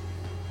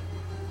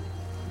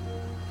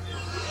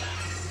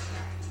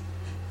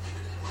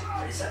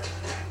 What is that?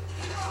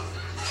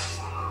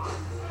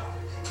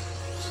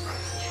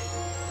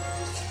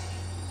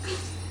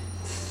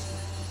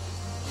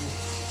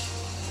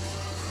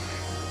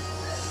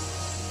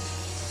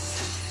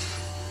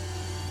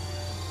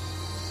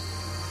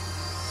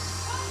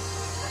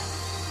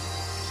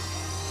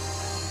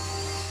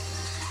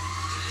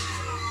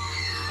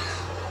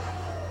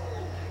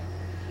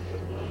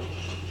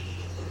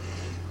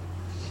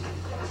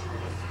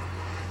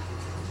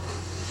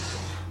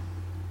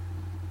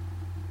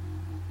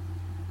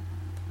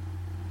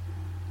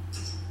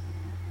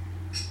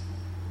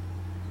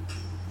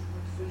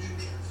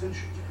 Finish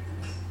it,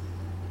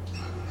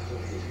 Jack. I will never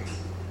leave you.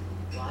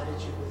 Why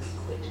did you really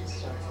quit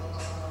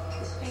Starfleet?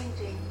 This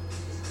painting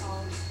is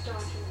called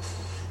Daughter.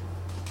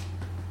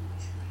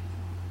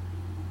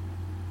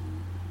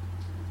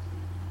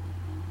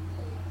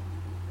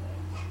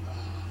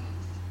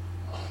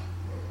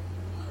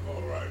 I'm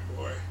all right,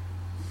 boy.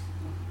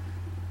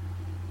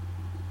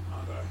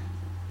 Aren't I?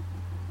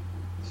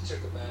 You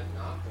took a bad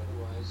knock,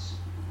 otherwise,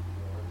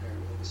 you're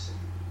apparently the same.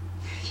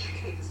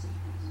 You're gonna see.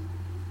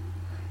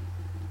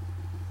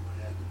 What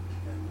happened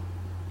to him?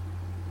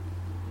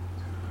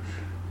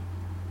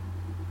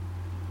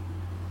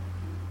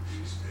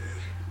 She's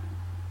dead.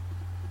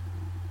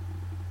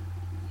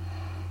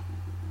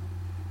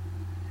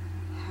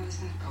 is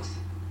that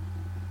possible?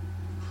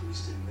 The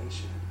priest didn't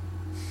mention it.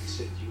 He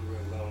said you were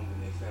alone when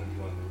they found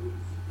you on the roof.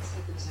 He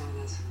said there was no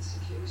one else in the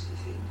security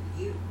feed but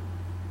you.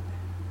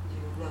 You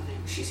were running.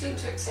 She seemed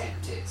to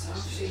accept it, so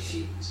obviously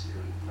she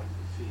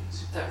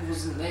that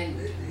wasn't then,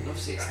 and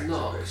obviously it's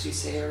not, because you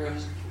see her in, I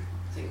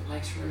think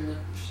later in the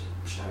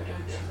show, don't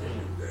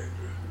you?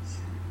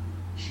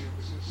 She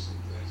was a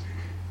synthetic.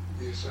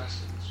 The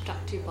assassins.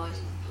 Abducted by.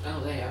 Oh,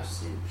 they are.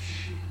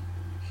 She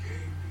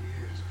came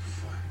here to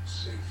find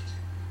safety.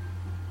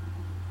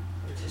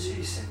 Did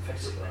she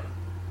synthetic then?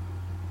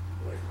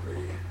 Like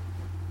me.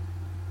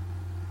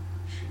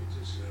 She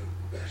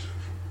deserved better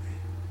from me.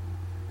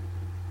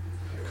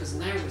 Because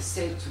now we're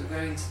said we're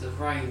going to the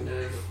reign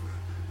of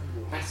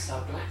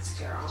Battlestar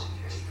Galactica, aren't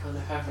we? Kind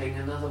of having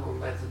another one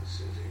where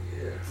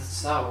the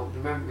soul,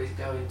 remember, is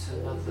going to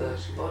another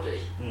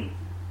body.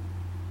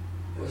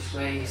 Which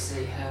where you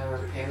see her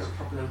appear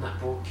probably on that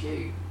broad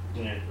cube.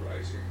 Yeah.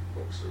 Writing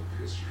books of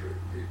history,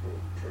 people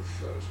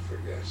prefer to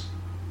forget.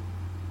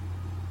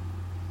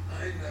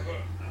 I never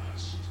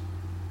asked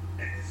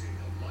anything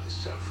of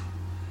myself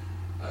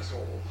at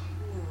all.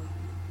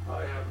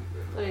 I haven't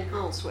been. Well,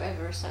 enhanced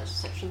whatever is that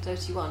section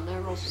 31. They're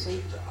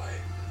obviously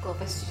got a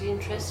vested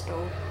interest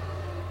or.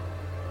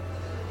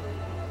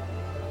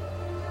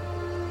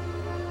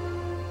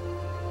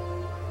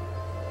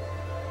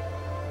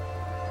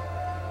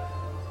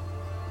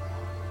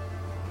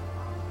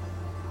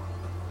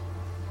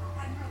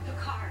 Admiral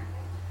Picard.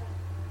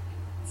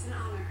 It's an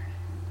honor.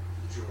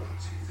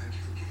 Durante, thank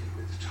you for giving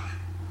me the time.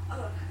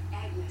 Oh,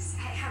 Agnes,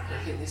 how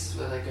I think this is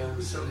where they go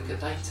and sort of look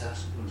at data.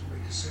 To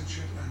make a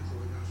sentient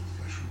android out of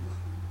flesh and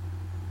blood.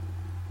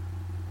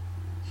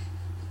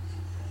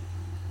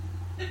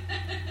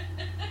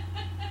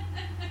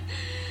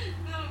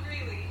 No,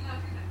 really, how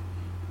could I?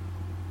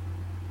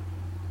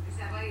 Is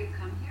that why you've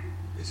come here?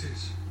 It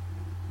is.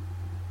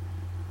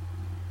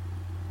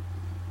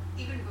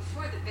 Even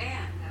before the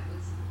ban, that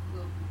was,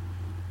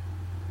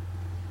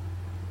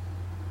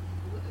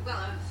 well,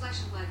 a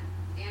flesh and blood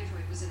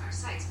android was in our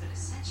sights, but a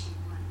sentient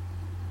one.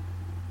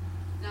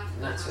 Not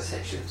And that's where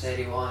section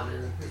 31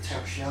 and the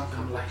Tertiary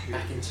come back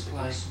into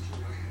play.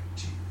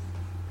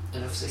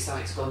 And obviously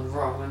something's gone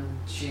wrong and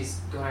she's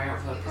gone out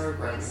of her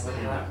programming,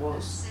 whatever that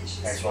was.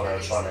 That's why they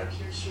were trying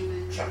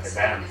to track her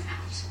down.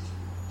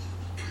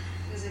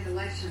 Feels like a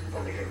lifetime.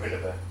 Probably get rid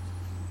of her.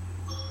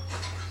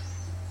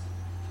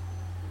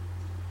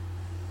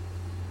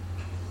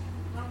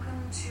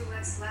 Welcome to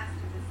what's left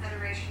of the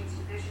Federation's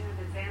Division of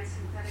Advanced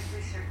Synthetic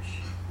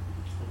Research.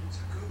 It's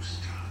a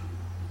ghost town.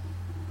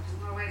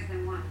 In more ways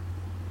than one.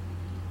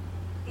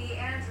 The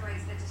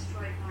androids that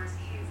destroyed Mars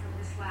came from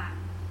this lab.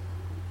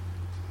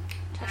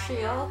 Now we're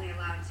Tashiel. only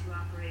allowed to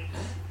operate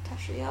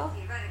Tashiel.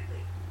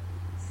 theoretically.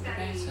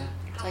 Study,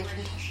 Tatum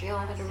and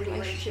Tashiel had a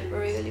relationship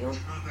very early on.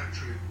 It's not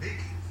actually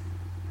making.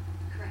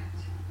 Correct.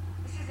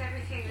 This is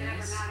everything that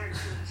Yes. ever mattered to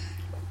us.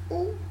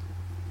 Oh.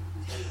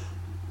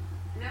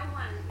 No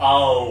one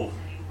Oh.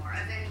 anymore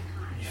of any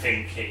kind. You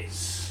think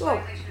it's... Well,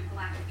 Violation of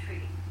Galactic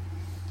Treaty.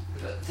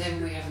 But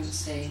then we haven't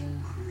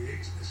seen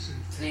Create a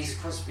synthetic Denise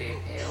Crosby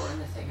appear or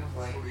anything, have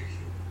we? fully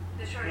human.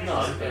 The short No. answer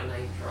Hasn't been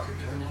name dropped or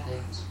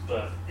anything.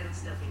 But is it'll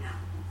still be no.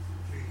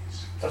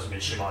 Please. doesn't mean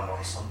she might not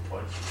at some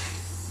point.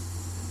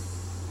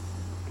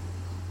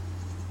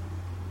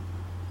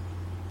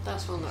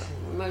 that's one that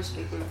most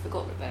people have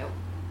forgotten about.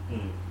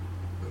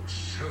 Looks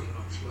so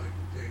much like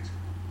Data.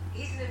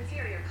 He's an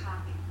inferior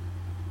copy.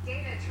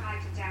 Data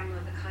tried to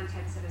download the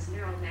contents of his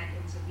neural net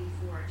into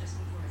B4 just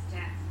before his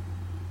death.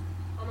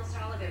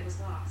 Almost all of it was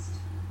lost.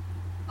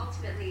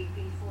 Ultimately,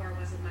 B4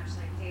 wasn't much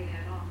like Data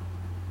at all.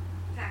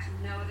 In fact,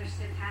 no other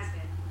synth has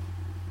been.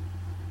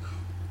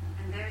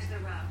 And there's the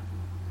rub.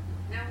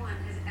 No one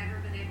has ever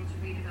been able to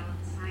redevelop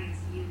the science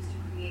used to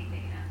create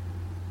Data.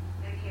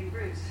 Then came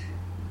Bruce.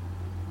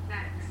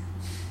 Maddox.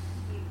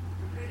 He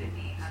recruited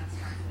me out of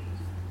Starfleet.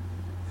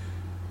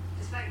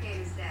 Despite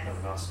Data's death,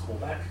 Have a nice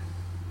callback.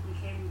 we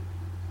came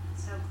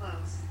so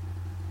close.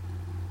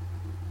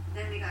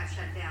 Then we got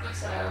shut down. Like I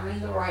say, I'm in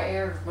the right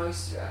area of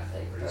most of it, I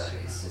think, but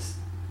it's just.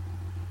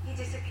 He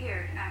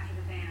disappeared after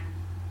the ban.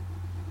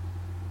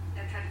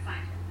 I tried to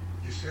find him.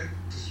 You said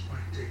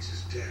despite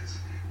Data's death,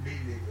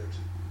 meaning that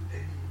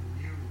any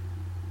new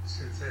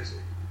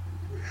synthetic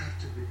would have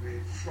to be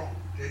made from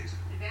Data.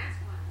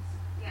 Advanced ones,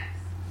 yes.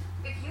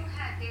 If you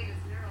had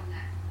Data's neural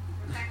net,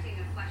 perfecting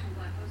a flesh and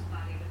blood host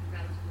body would be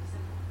relatively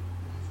simple.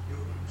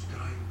 Neurons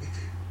dying with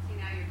him. See,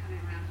 now you're coming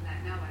around to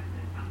that no I've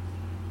been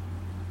promising you.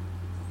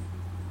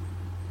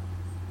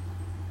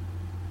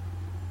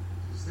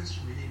 Does this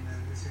mean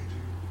anything to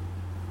you?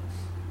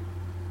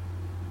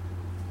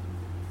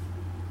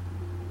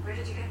 Where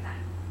did you get that?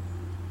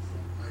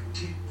 From my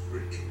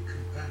teeth-breaking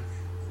companion,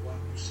 the one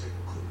you said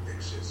couldn't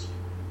exist.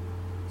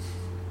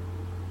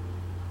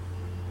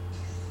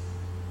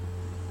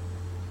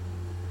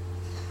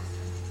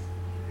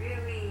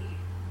 Really,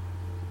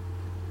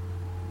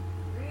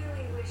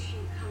 really wish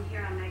you'd come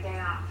here on my day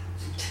off.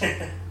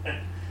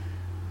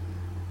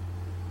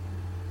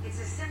 It's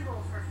a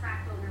symbol for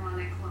fractal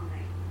neuronic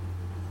cloning.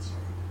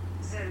 Sorry.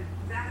 It's a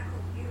radical,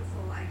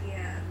 beautiful idea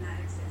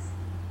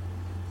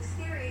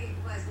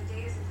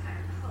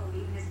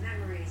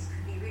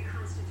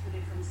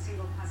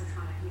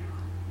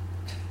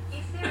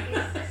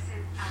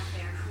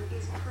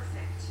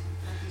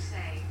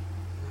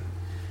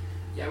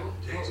Yeah,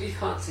 what you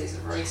can't see is a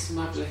very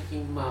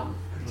smug-looking mum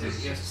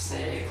that you're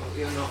seeing or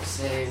you're not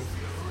seeing.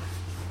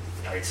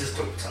 Data's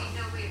daughter. Ain't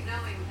no way of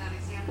knowing without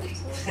examining.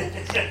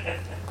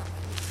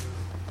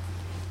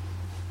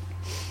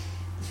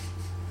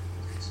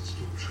 Data's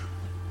daughter.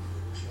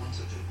 There was once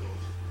a dead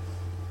daughter.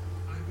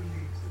 I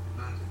believe that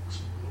Maddox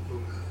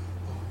modeled her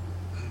on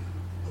an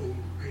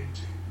old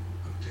painting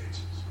of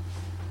Data's.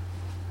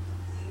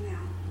 You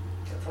know,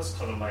 That does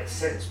kind of make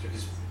sense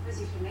because suppose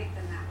you can make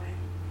them that way.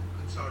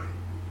 I'm sorry.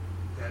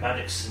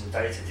 Maddox and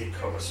Data did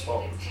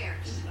correspond,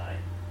 Pairs. didn't they?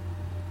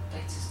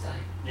 Data's day.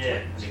 Yeah,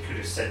 and Data could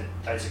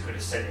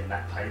have sent him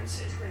that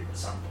painting at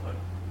some point.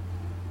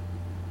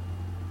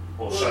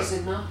 Or Well, so, it's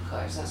in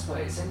archives, that's why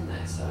it's in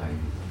there, so...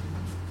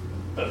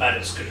 but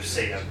Maddox could have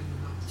seen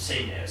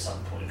it at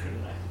some point,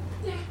 couldn't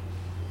they? Yeah.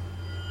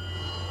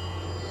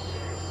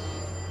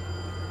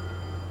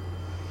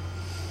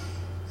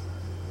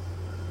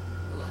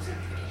 Well, that's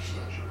pretty shit.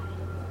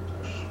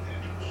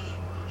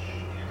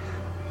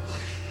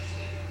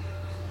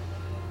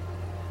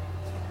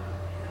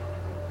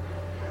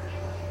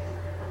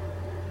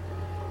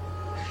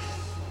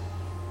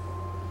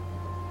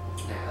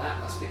 Now that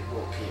must be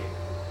more cute.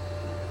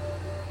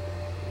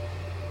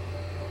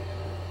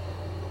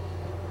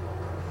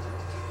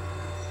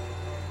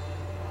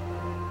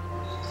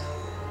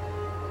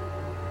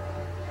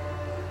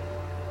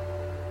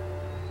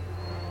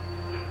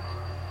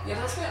 Yeah,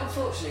 that's a bit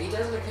unfortunate. He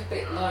does look a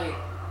bit like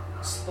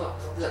Spock,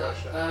 the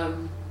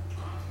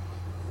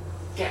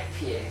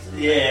Gap Year.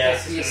 Yeah, I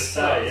was Gap just Year gonna Spock,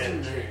 say, yeah.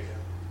 isn't he?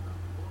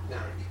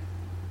 Narek.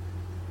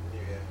 New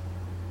here.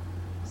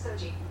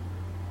 Soji.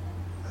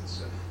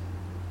 That's a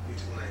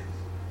beautiful name.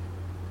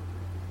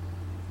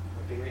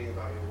 I've been reading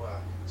about your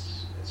work.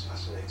 It's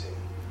fascinating.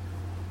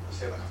 I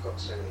feel like I've got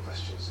so many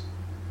questions.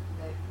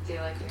 I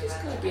feel like Could this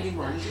guy be any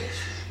more English?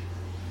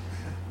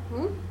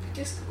 Could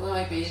this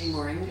guy be any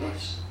more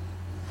English?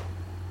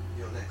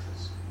 Your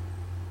necklace.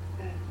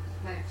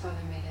 My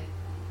father made it.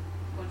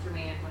 One for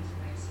me and one for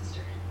my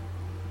sister.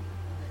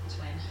 The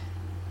twin.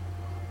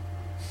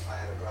 I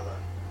had a brother.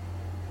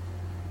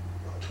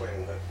 Not a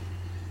twin, but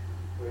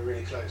we were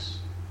really close.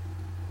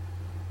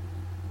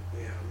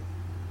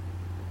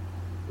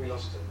 We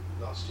lost him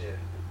last year.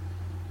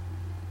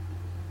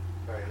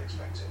 Very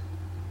unexpected.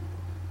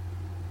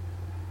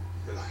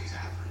 You're lucky to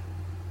have him.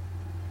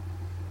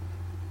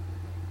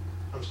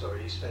 I'm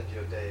sorry, you spend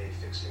your day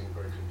fixing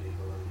broken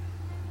people and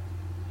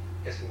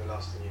guessing the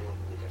last thing you want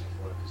when you get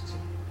off work is to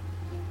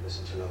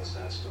listen to another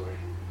sad story.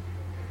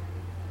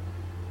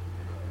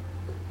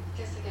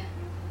 Guess again.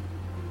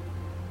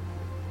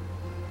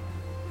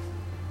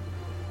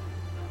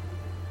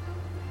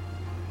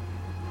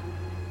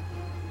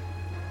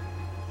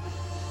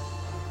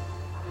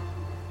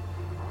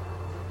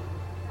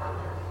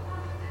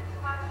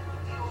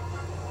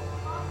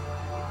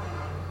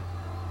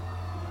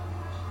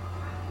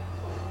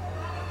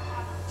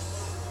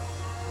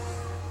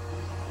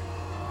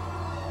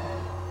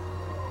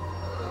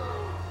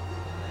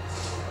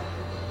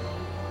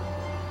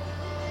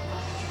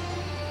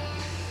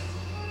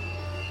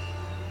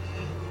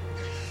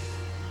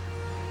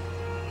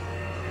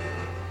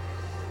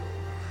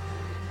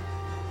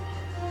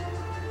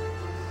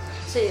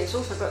 See, it's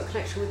also got a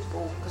connection with the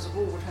ball because the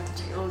ball would have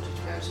the technology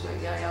to be able to make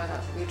the AI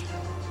that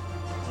beautiful.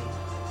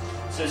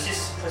 So is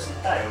this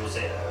present day or was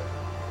it?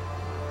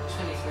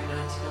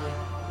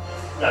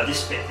 $23.99. No,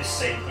 this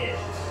scene here.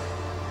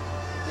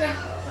 Yeah.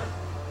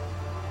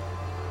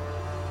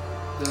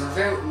 The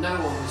reveal no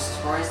one was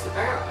surprised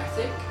about, I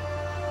think.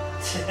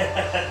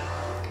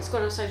 It's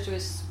got nothing to do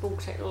with ball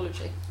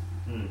technology.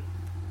 Hmm.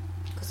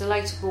 Because the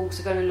later balls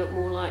are going to look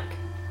more like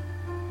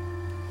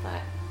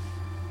that.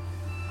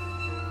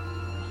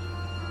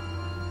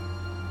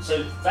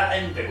 So that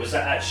end bit, was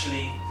that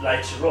actually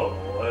later on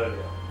or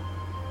earlier?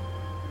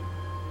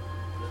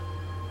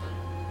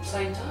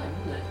 Same time,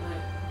 isn't it?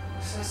 Like,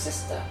 it's her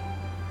sister.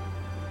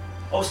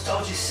 Oh, it's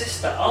Dargie's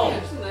sister. Oh. Yeah,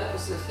 that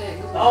was the thing,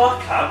 wasn't Oh,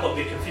 okay. I got a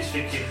bit confused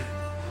thinking.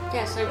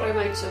 Yeah, so we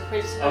made to a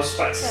previous. I was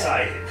about to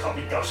say it can't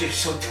be Dargie.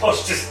 So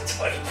Darge just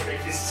died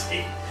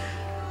previously.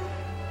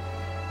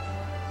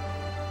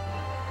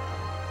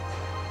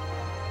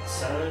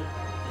 So,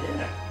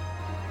 yeah.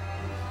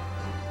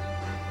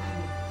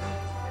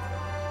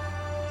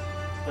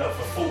 Well,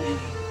 for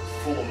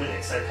 44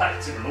 minutes, they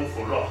packed in an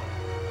awful lot.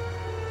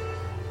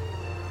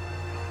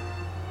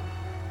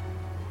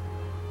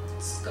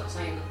 It's got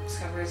something that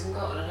Discovery hasn't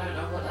got, and I don't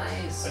know what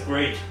that is.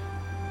 Agreed.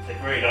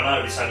 Agreed. I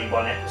know it's only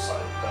one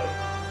episode, but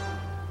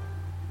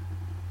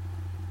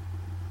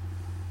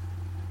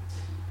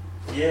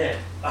yeah,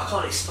 I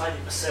can't explain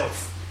it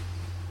myself.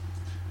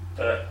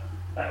 But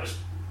that was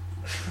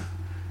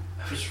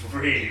that was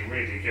really,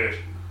 really good.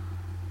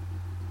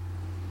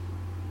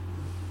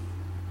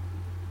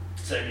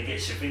 Certainly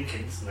gets you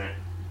thinking, doesn't it?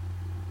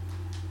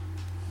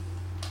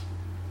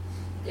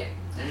 Yeah,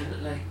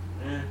 definitely.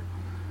 Yeah.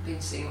 Been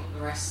seeing what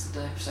the rest of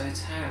the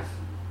episodes have.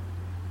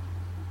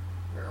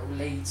 Where it all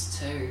leads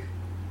to.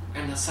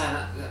 And I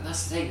say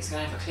that's the thing, it's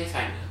going to have a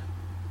cliffhanger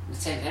in the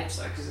 10th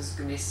episode because it's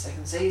going to be a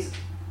second season.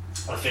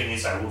 The thing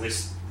is, though, will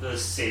this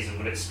season,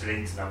 will it split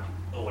into them,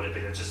 or will it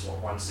be just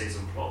one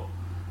season plot?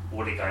 Or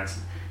will it go into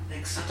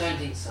next season? I don't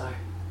think so.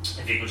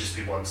 If it will just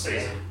be one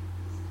season.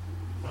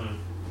 Yeah. Mm.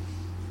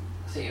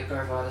 I think it'll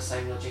go via the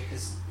same logic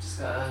as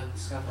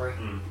Discovery.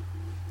 Mm.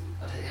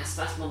 I think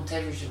that's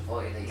non-television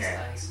for you these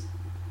days.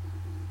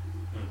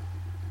 Mm.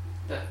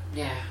 But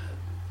yeah,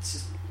 it's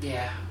just,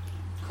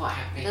 quite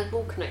happy. The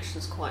wall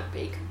connection's quite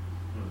big.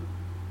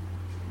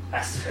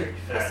 Has to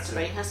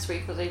be. Has to be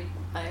for the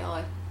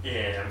AI.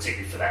 Yeah,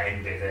 particularly for that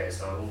end bit there.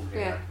 So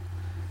Yeah.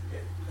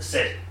 I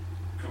said,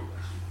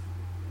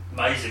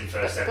 amazing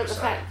first episode. But the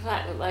fact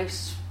that they've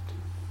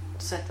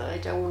said that they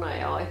don't want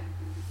AI,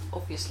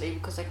 obviously,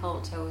 because they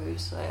can't tell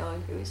who's AI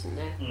and who isn't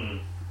there. Mm.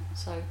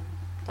 So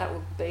that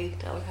would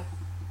have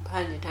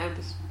hand in hand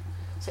with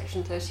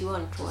Section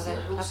 31. Does it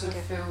also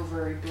feel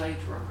very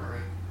Blade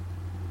Runner-y?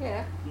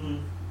 Yeah.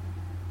 Mm.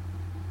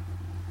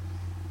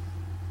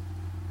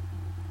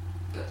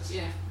 But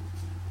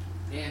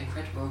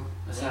incredible.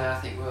 So I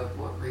think we'll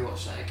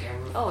rewatch that again.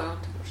 Oh, I'll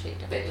watch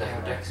it a bit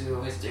louder because we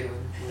always do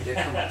when we do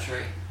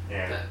commentary.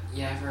 Yeah. But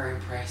yeah, very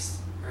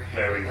impressed. Very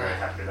happy. Very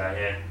happy with that.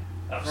 Yeah.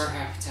 Absolutely.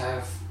 Very happy to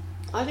have.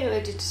 I think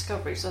they did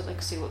Discovery so they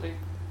could see what the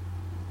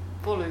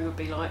following would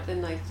be like.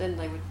 Then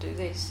they would do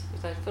this.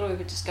 If the following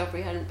with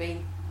Discovery hadn't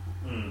been,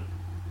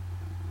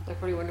 they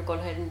probably wouldn't have gone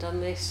ahead and done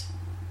this.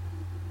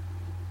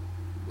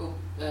 Well,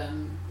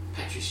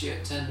 Patrick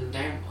Stewart turned them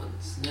down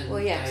once, and then well,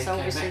 yeah, they so came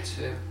obviously, back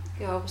to him.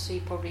 Yeah, obviously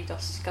probably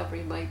does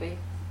Discovery maybe.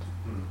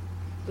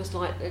 It was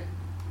like a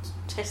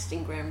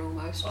testing ground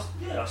almost.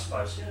 Yeah, I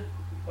suppose. Yeah.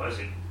 What is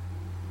it?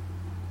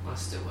 I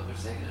still wonder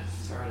if they're going to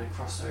throw in a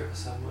crossover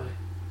somewhere,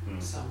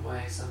 some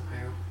way,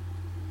 somehow.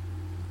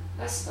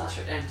 That's Star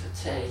Trek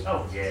Entity.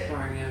 Oh yeah.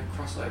 Throwing in a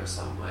crossover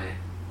somewhere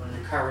on the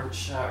current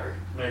show.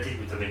 I mean, they did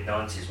with the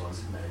mid-90s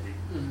ones, didn't they?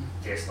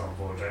 They did DS9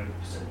 Voyager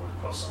because they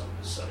weren't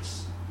crossovers, so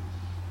it's...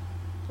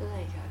 Well, there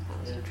you go,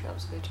 that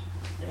was good.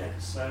 Yeah,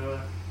 so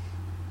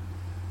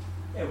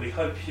we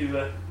hope you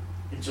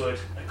enjoyed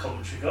a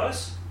commentary,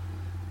 guys.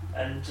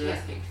 And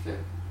thank you for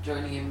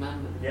joining in,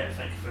 Mum. Yeah,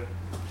 thank you for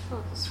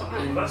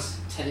talking with us.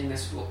 Telling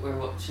us what we're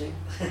watching.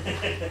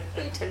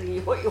 I'm telling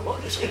you what you're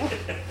watching.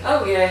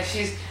 Oh yeah,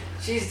 she's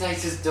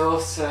Data's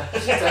daughter.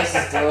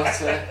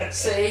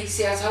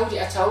 See, I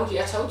told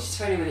you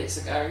 20 minutes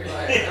ago,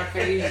 like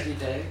I usually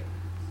do.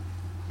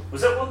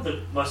 Was that one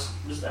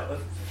was that a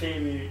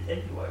theory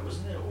anyway,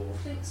 wasn't it? Or? I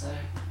think so.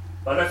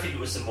 But I don't think it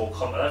was the more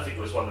common. I don't think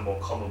it was one of the more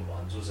common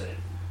ones, was it?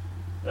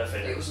 I don't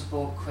think it was a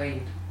Borg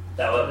Queen.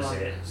 That was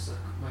it. It was the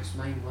most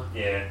main one.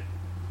 Yeah,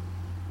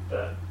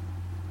 but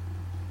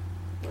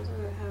I don't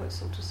know how it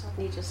sort of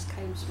suddenly just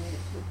came to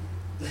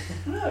me.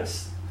 No,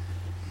 it's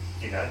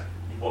you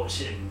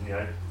watch it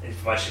and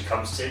information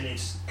comes to you and it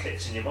just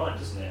clicks in your mind,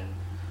 doesn't it?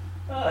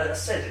 And, I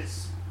said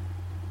it's.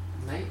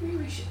 Maybe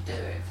we should do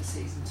it for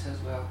season 2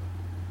 as well.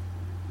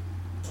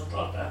 I'd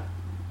like that.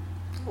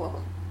 What?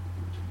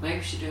 Maybe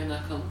we should do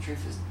another commentary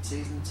for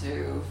season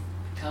 2 of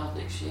Picard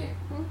next year.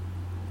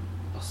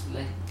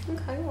 Possibly.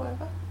 Okay,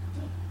 whatever.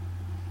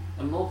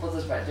 I'm more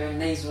bothered about doing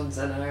these ones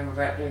than I am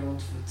about doing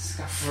ones for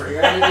Discovery.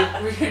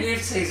 We can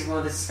use season 1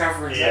 of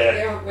Discovery.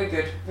 Yeah, we're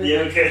good.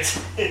 We're good.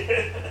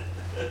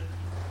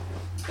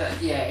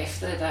 But yeah, if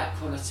they're that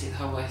quality the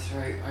whole way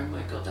through, oh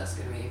my god, that's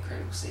going to be an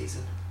incredible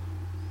season.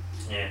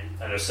 Yeah,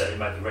 and it'll certainly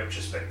make the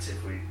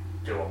retrospective we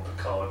do on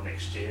Picard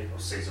next year, or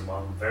season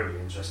 1, very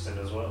interesting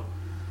as well.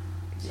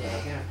 Yeah,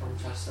 you're going to probably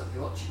try to stop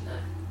you watching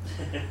that.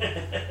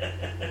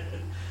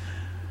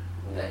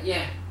 But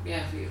yeah.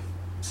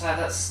 So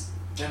that's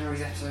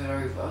January's episode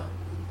over.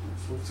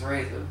 Full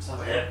 3 of them,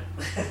 somehow.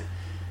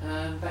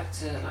 Yeah. Back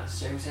to, like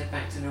Jamie said,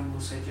 back to normal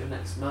schedule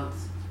next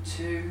month.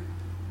 2.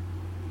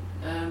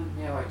 I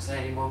won't say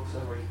any more because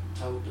I've already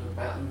told them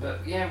about them.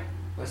 But yeah,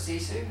 we'll see you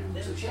soon and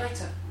we'll talk to you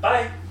later.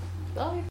 Bye. Bye.